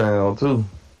podunk town too.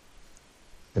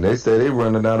 And they say they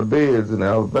running out of beds in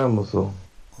Alabama, so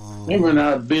They run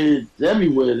out of beds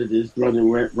everywhere that is running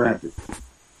rampant.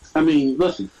 I mean,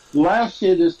 listen, last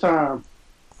year this time,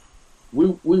 we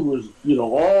was,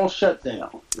 all shut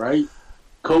down, right?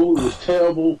 COVID was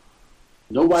terrible.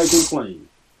 Nobody complained.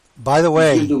 By the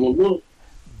way, go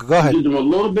ahead. Give them a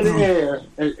little bit of air,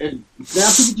 and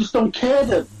now people just don't care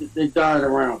that they're dying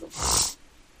around them.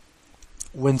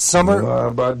 When summer, how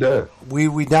about that?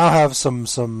 we now have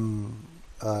some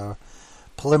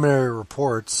preliminary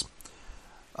reports.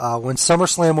 When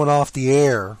SummerSlam went off the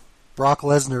air, Brock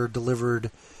Lesnar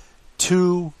delivered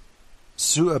two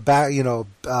belly to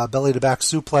back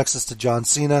suplexes to John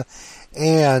Cena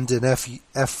and an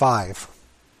F5.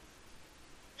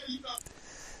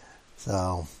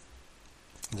 So,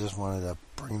 I just wanted to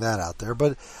bring that out there.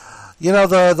 But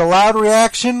the loud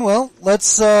reaction. Well,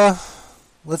 let's hear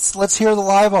the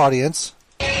live audience.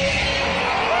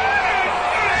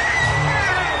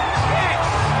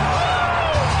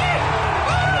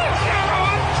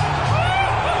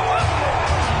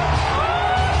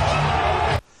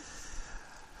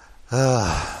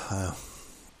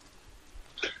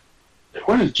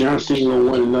 When is John Cena going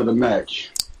to win another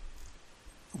match?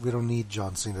 We don't need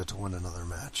John Cena to win another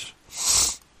match.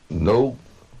 Nope.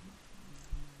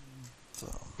 So.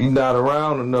 He's not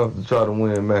around enough to try to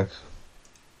win matches.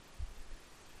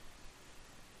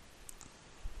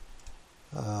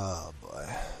 Oh boy.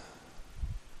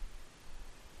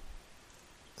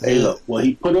 Hey, look. Well,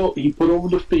 he put over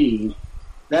the Fiend.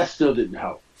 That still didn't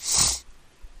help.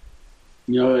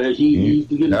 He used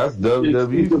to get. That's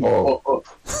WWE's fault.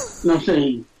 You know what I'm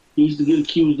saying? He used to get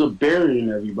accused of burying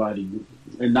everybody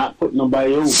and not putting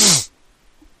nobody over.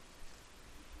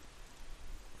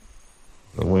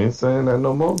 We ain't saying that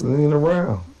no more. He ain't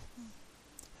around.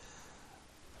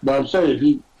 But I'm saying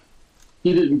he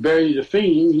didn't bury the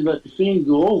Fiend. He let the Fiend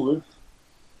go over.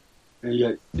 And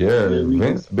yet,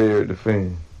 Vince buried the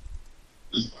Fiend.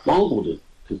 Bungled it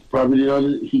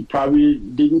because he probably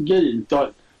didn't get it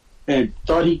and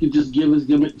thought he could just give his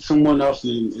gimmick to someone else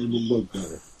and it would work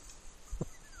better.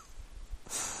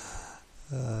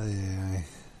 Yeah.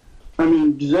 I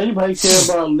mean, does anybody care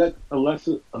about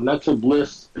Alexa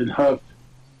Bliss and her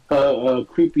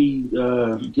creepy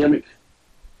gimmick?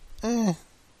 No.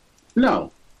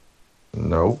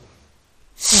 No.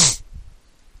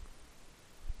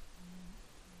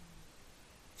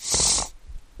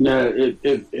 Now,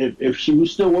 if she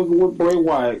was still working with Bray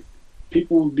Wyatt,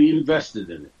 people would be invested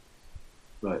in it.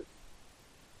 But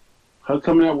her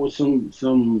coming out with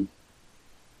some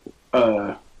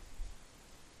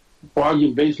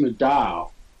bargain basement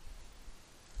doll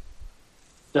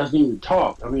doesn't even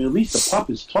talk. I mean, at least the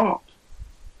puppets talked.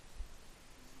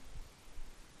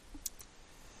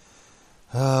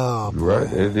 Oh, boy. Right,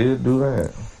 they did do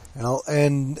that.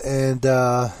 And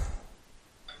a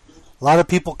lot of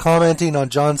people commenting on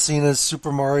John Cena's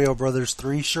Super Mario Brothers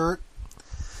 3 shirt.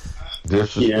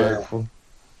 Disrespectful.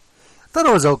 I thought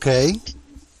it was okay.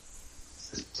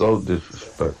 So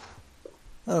disrespectful.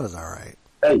 That was all right.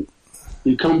 Hey,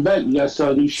 You come back, you got to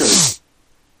sell a new shirt.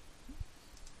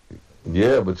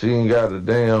 Yeah, but you ain't got a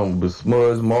damn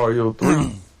besmudged Mario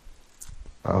 3.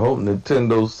 I hope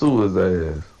Nintendo sue his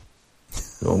ass.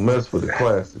 Don't mess with the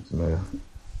classics, man.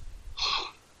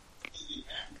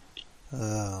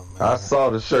 Oh, man. I saw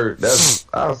the shirt.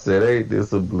 I said, ain't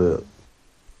this a blip?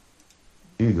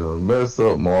 You gonna mess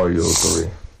up Mario 3.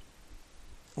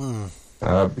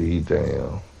 I'll be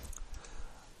damn.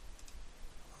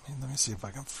 Let me see if I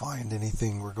can find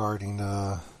anything regarding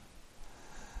the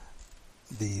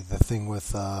thing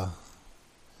with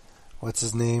what's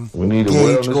his name? We need a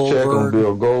Gage wellness Goldberg. check on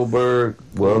Bill Goldberg.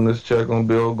 Wellness check on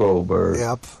Bill Goldberg.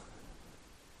 Yep.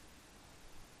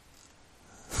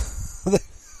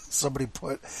 Somebody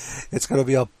put it's going to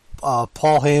be a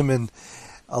Paul Heyman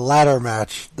a ladder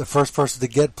match. The first person to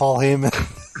get Paul Heyman.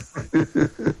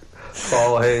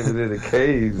 Paul Heyman in a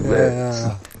cage, man.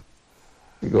 Yeah.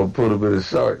 You gonna put him in a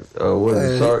shark? What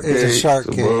is shark cage? It's a shark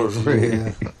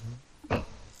cage. Yeah.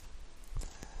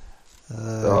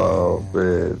 Oh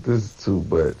man, this is too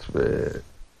much, man.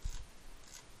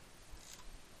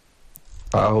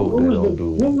 I hope they don't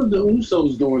do What it. were the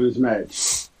Usos doing this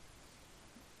match?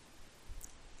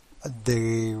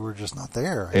 They were just not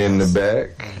there. I In the guess. back.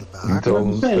 In the back. You told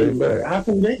them to stay back. How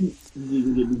come they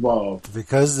didn't get involved?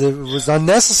 Because it was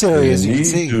unnecessary, Didn't as you can need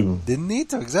see. to. Didn't need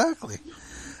to, exactly.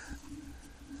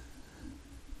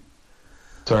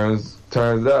 Turns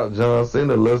out John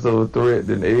Cena less of a threat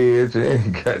than Edge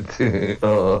and got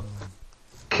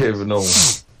Kevin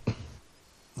Owens.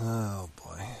 Oh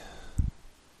boy.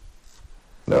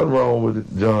 Nothing wrong with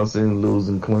it, John Cena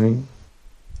losing clean.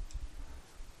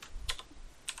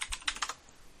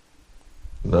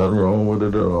 Nothing wrong with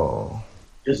it at all.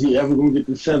 Is he ever going to get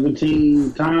to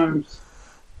 17 times?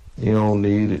 You don't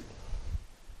need it.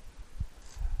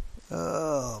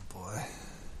 Oh boy.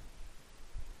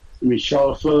 I mean,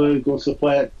 Charlotte Flair going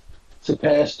to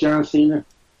surpass John Cena?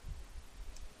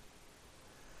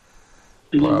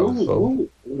 Probably so.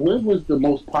 When was the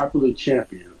most popular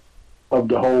champion of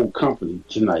the whole company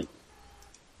tonight?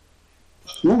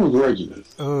 Who was Reginald?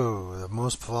 Oh, the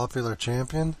most popular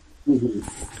champion?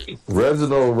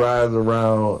 Reginald rides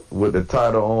around with the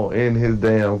title on in his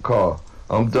damn car.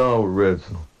 I'm done with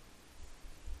Reginald.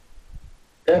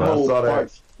 That When I whole saw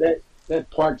park, that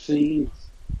park scene.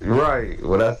 Right.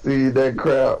 When I see that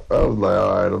crap, I was like,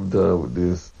 all right, I'm done with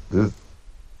this. This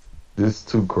is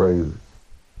too crazy.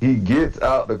 He gets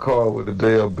out the car with the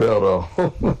damn belt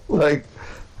on. Like,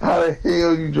 how the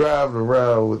hell you driving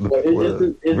around with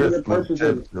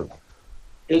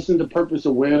Isn't the purpose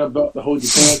of wearing a belt to hold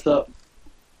your pants up?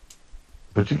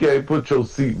 But you can't put your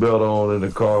seatbelt on in the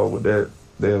car with that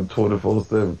damn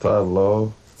 24/7 title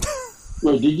off.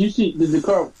 Wait, did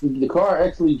the car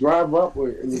actually drive up, or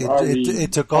it was already?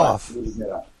 It took off.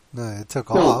 No, No, it took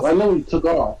off. I know it took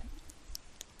off.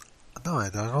 No, I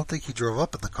don't think he drove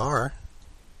up in the car.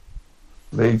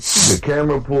 The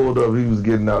camera pulled up, he was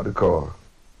getting out the car.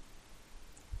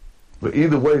 But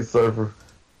either way, Surfer,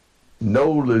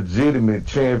 no legitimate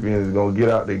champion is gonna get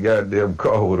out the goddamn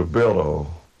car with a belt on.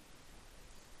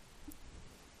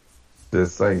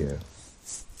 Just saying.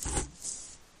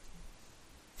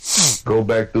 Go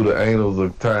back through the annals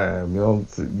of time. You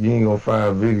ain't gonna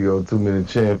find video of too many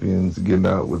champions getting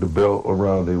out with the belt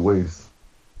around their waist.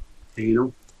 You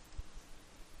know?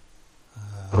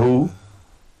 Who?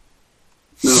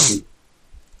 Nothing.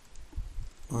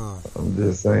 I'm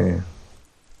just saying.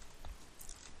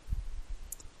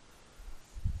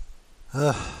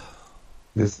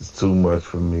 This is too much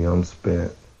for me. I'm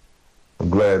spent. I'm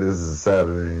glad this is a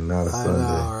Saturday and not a I Sunday.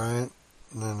 know, right?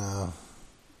 No.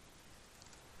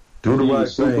 Do the You right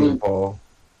can thing, Paul.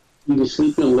 You can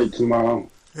sleep in late tomorrow.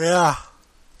 Yeah.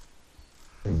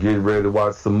 And get ready to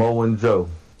watch Samoa Joe.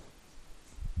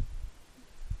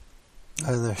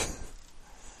 And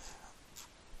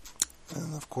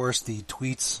of course, the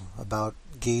tweets about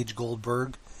Gage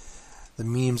Goldberg, the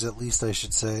memes, at least I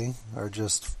should say, are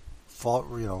just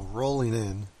rolling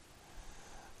in.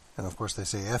 And of course, they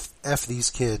say "F these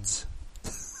kids."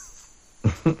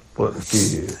 For the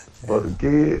kids. For the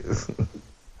kids.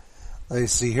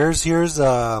 Let's see. Here's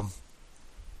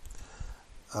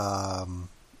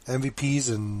MVP's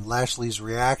and Lashley's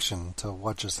reaction to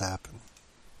what just happened.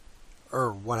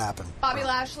 Or what happened. Bobby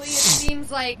Lashley, it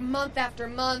seems like month after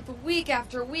month, week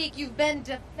after week, you've been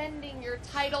defending your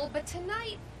title, but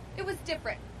tonight, it was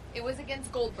different. It was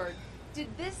against Goldberg.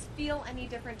 Did this feel any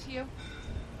different to you?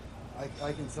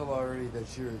 I can tell already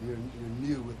that you're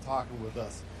new with talking with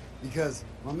us, because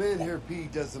my man here,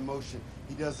 Pete, does the motion,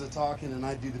 he does the talking, and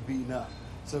I do the beating up.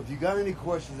 So if you got any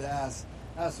questions to ask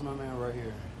my man right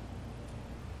here.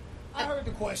 I heard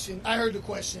the question,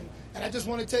 and I just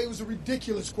want to tell you it was a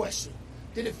ridiculous question.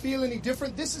 Did it feel any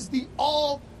different? This is the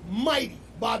almighty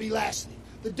Bobby Lashley,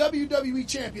 the WWE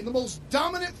champion, the most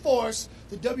dominant force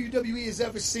the WWE has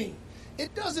ever seen.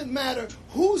 It doesn't matter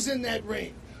who's in that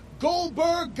ring.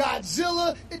 Goldberg,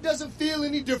 Godzilla, it doesn't feel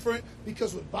any different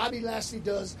because what Bobby Lashley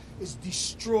does is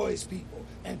destroys people.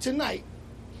 And tonight,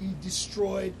 he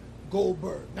destroyed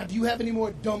Goldberg. Now, do you have any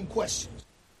more dumb questions?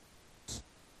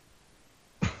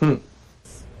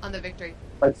 On the victory.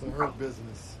 It's her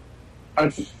business.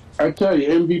 I tell you,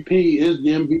 MVP is the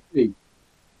MVP.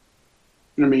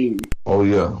 I mean, Oh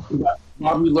yeah.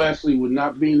 Bobby Lashley would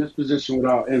not be in this position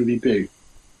without MVP.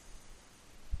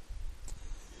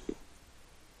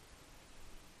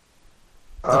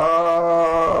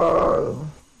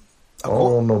 I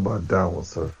don't know about that one,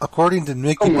 sir. According to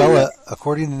Nikki Come on, Bella, man.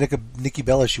 according to Nikki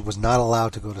Bella, she was not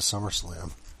allowed to go to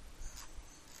SummerSlam.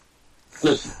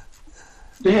 Listen,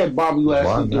 they had Bobby Why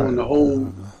Lashley not? doing the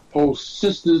whole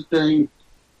sisters thing,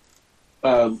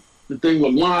 the thing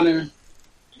with Lana.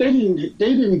 They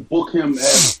didn't book him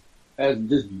as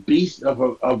this beast of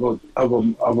a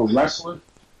wrestler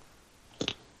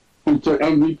until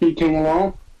MVP came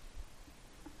along.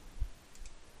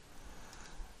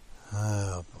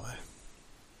 Oh boy,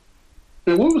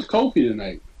 And what was Kofi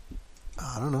tonight?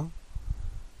 I don't know.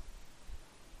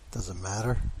 Doesn't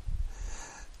matter.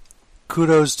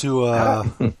 Kudos to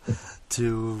I'm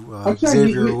telling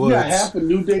Xavier you, Woods. got half a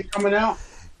New Day coming out.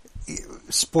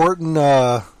 Sporting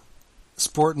the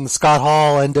Scott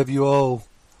Hall NWO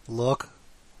look,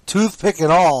 toothpick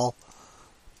and all.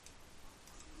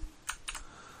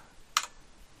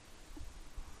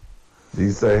 Did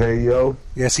you say hey yo?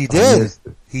 Yes, he I did. missed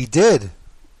it. He did.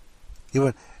 He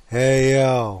went, "Hey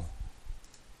yo."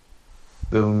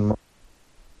 Them-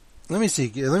 Let me see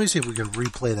if we can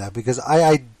replay that because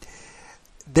I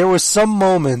there was some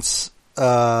moments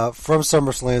from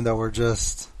SummerSlam that were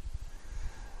just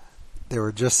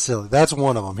silly. That's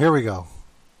one of them. Here we go.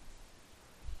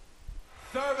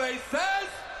 Survey says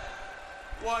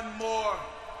one more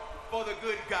for the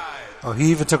good guys. Oh,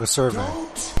 he even took a survey.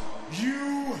 Don't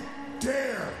you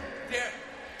dare! Yeah.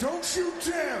 Don't you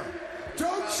dare!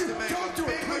 Don't you! to make Don't a do it!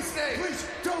 big Please, mistake. please,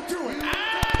 don't do it!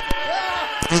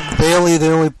 They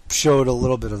only showed a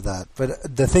little bit of that, but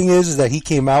the thing is that he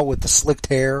came out with the slicked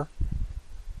hair,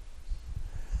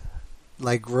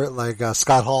 like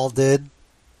Scott Hall did.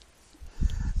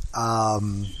 It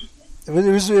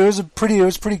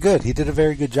was pretty good. He did a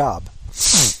very good job.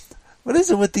 What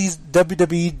is it with these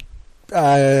WWE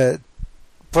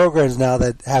programs now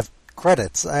that have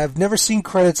credits? I have never seen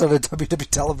credits on a WWE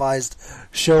televised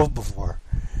show before,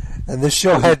 and this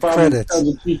show had credits.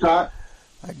 Because of Peacock.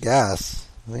 I guess.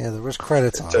 Yeah, there was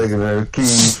credits on it. taking their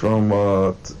keys from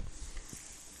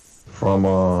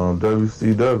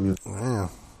WCW. Yeah.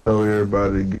 Tell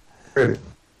everybody to get credit.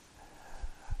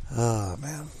 Oh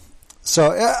man.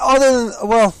 So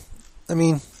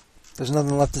there's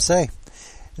nothing left to say.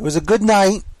 It was a good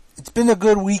night. It's been a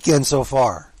good weekend so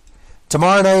far.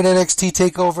 Tomorrow night, NXT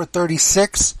TakeOver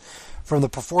 36 from the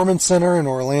Performance Center in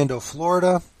Orlando,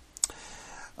 Florida.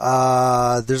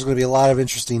 There's going to be a lot of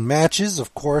interesting matches.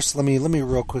 Of course, let me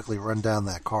real quickly run down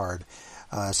that card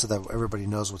so that everybody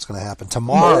knows what's going to happen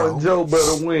tomorrow. Boy, Joe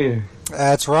better win.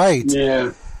 That's right.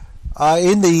 Yeah.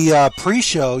 In the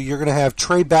pre-show, you're going to have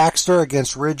Trey Baxter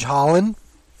against Ridge Holland.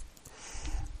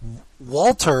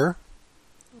 Walter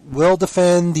will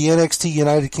defend the NXT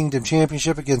United Kingdom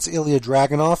Championship against Ilya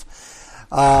Dragunov.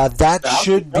 That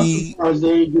should be... I'm surprised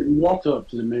they ain't getting Walter up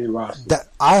to the main roster.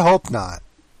 I hope not.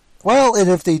 Well, and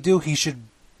if they do, he should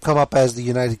come up as the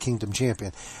United Kingdom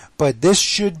champion. But this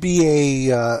should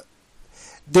be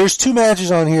there's two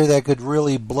matches on here that could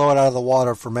really blow it out of the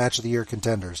water for Match of the Year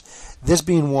contenders. This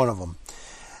being one of them.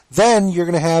 Then you're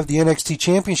going to have the NXT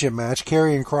Championship match,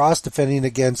 Karrion Kross defending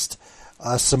against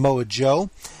Samoa Joe.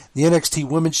 The NXT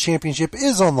Women's Championship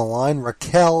is on the line.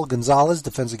 Raquel Gonzalez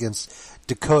defends against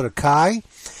Dakota Kai.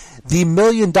 The $1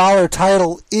 million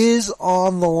title is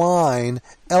on the line.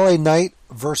 LA Knight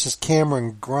versus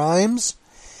Cameron Grimes.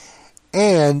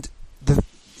 And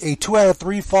a 2 out of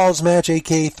 3 falls match,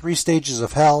 aka 3 stages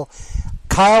of hell.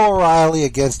 Kyle O'Reilly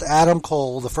against Adam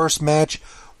Cole. The first match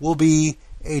will be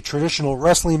a traditional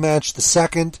wrestling match. The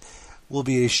second will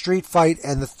be a street fight.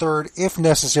 And the third, if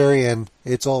necessary, and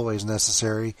it's always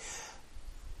necessary,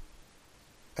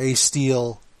 a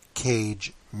steel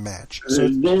cage match. They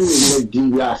didn't make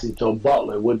DiBiase till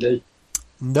Butler, would they?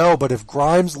 No, but if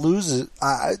Grimes loses,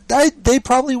 they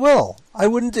probably will. It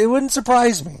wouldn't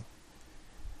surprise me.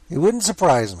 It wouldn't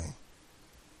surprise me.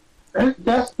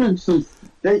 That's been some.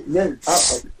 They've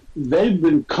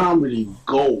been comedy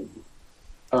gold.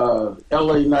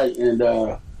 L.A. Knight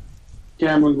and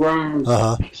Cameron Grimes,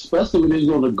 especially when he's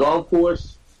on the golf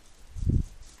course.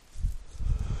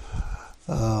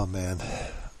 Oh, man.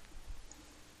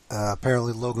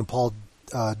 Apparently Logan Paul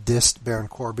dissed Baron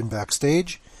Corbin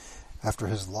backstage after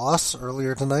his loss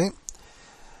earlier tonight.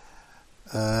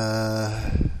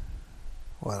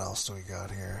 What else do we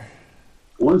got here?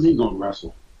 When's he going to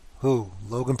wrestle? Who?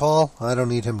 Logan Paul? I don't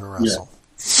need him to wrestle.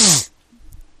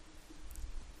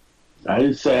 I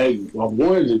didn't say I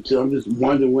wanted to. I'm just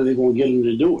wondering when they're going to get him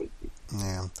to do it.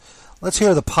 Yeah. Let's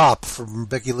hear the pop from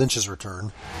Becky Lynch's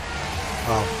return.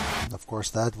 Well, of course,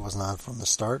 that was not from the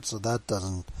start, so that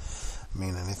doesn't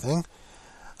mean anything.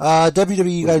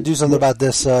 WWE, you got to do something about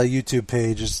this YouTube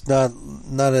page. It's not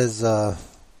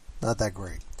that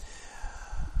great.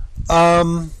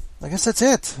 I guess that's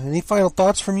it. Any final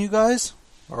thoughts from you guys?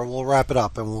 Or we'll wrap it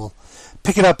up and we'll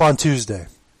pick it up on Tuesday.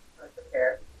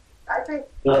 I think.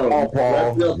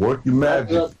 Paul, work your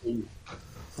magic.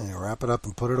 Yeah, wrap it up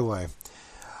and put it away.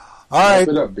 All right. Wrap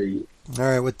it up, B. All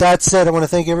right. With that said, I want to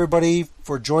thank everybody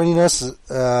for joining us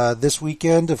this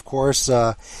weekend. Of course,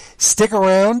 stick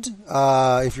around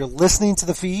if you're listening to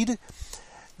the feed.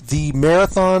 The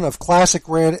marathon of Classic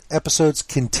Rant episodes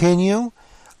continue.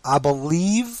 I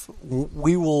believe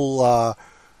we will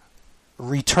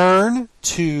return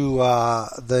to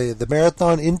the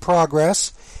marathon in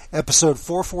progress, episode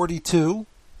 442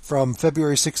 from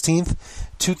February 16th,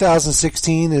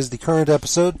 2016 is the current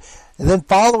episode. And then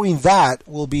following that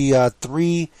will be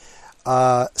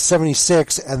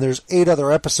 376, and there's 8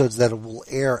 other episodes that will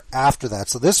air after that.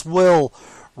 So this will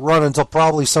run until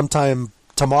probably sometime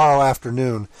tomorrow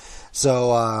afternoon.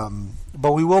 So,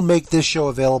 but we will make this show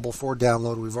available for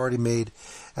download. We've already made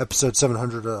episode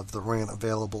 700 of The Rant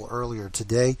available earlier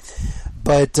today.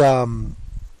 But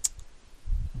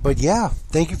yeah,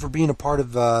 thank you for being a part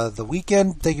of the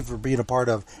weekend. Thank you for being a part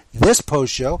of this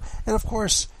post show. And of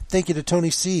course, thank you to Tony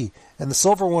C. and the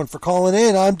Silver One for calling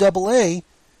in. I'm Double A.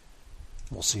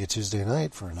 We'll see you Tuesday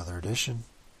night for another edition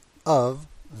of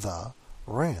The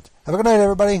Rant. Have a good night,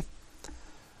 everybody.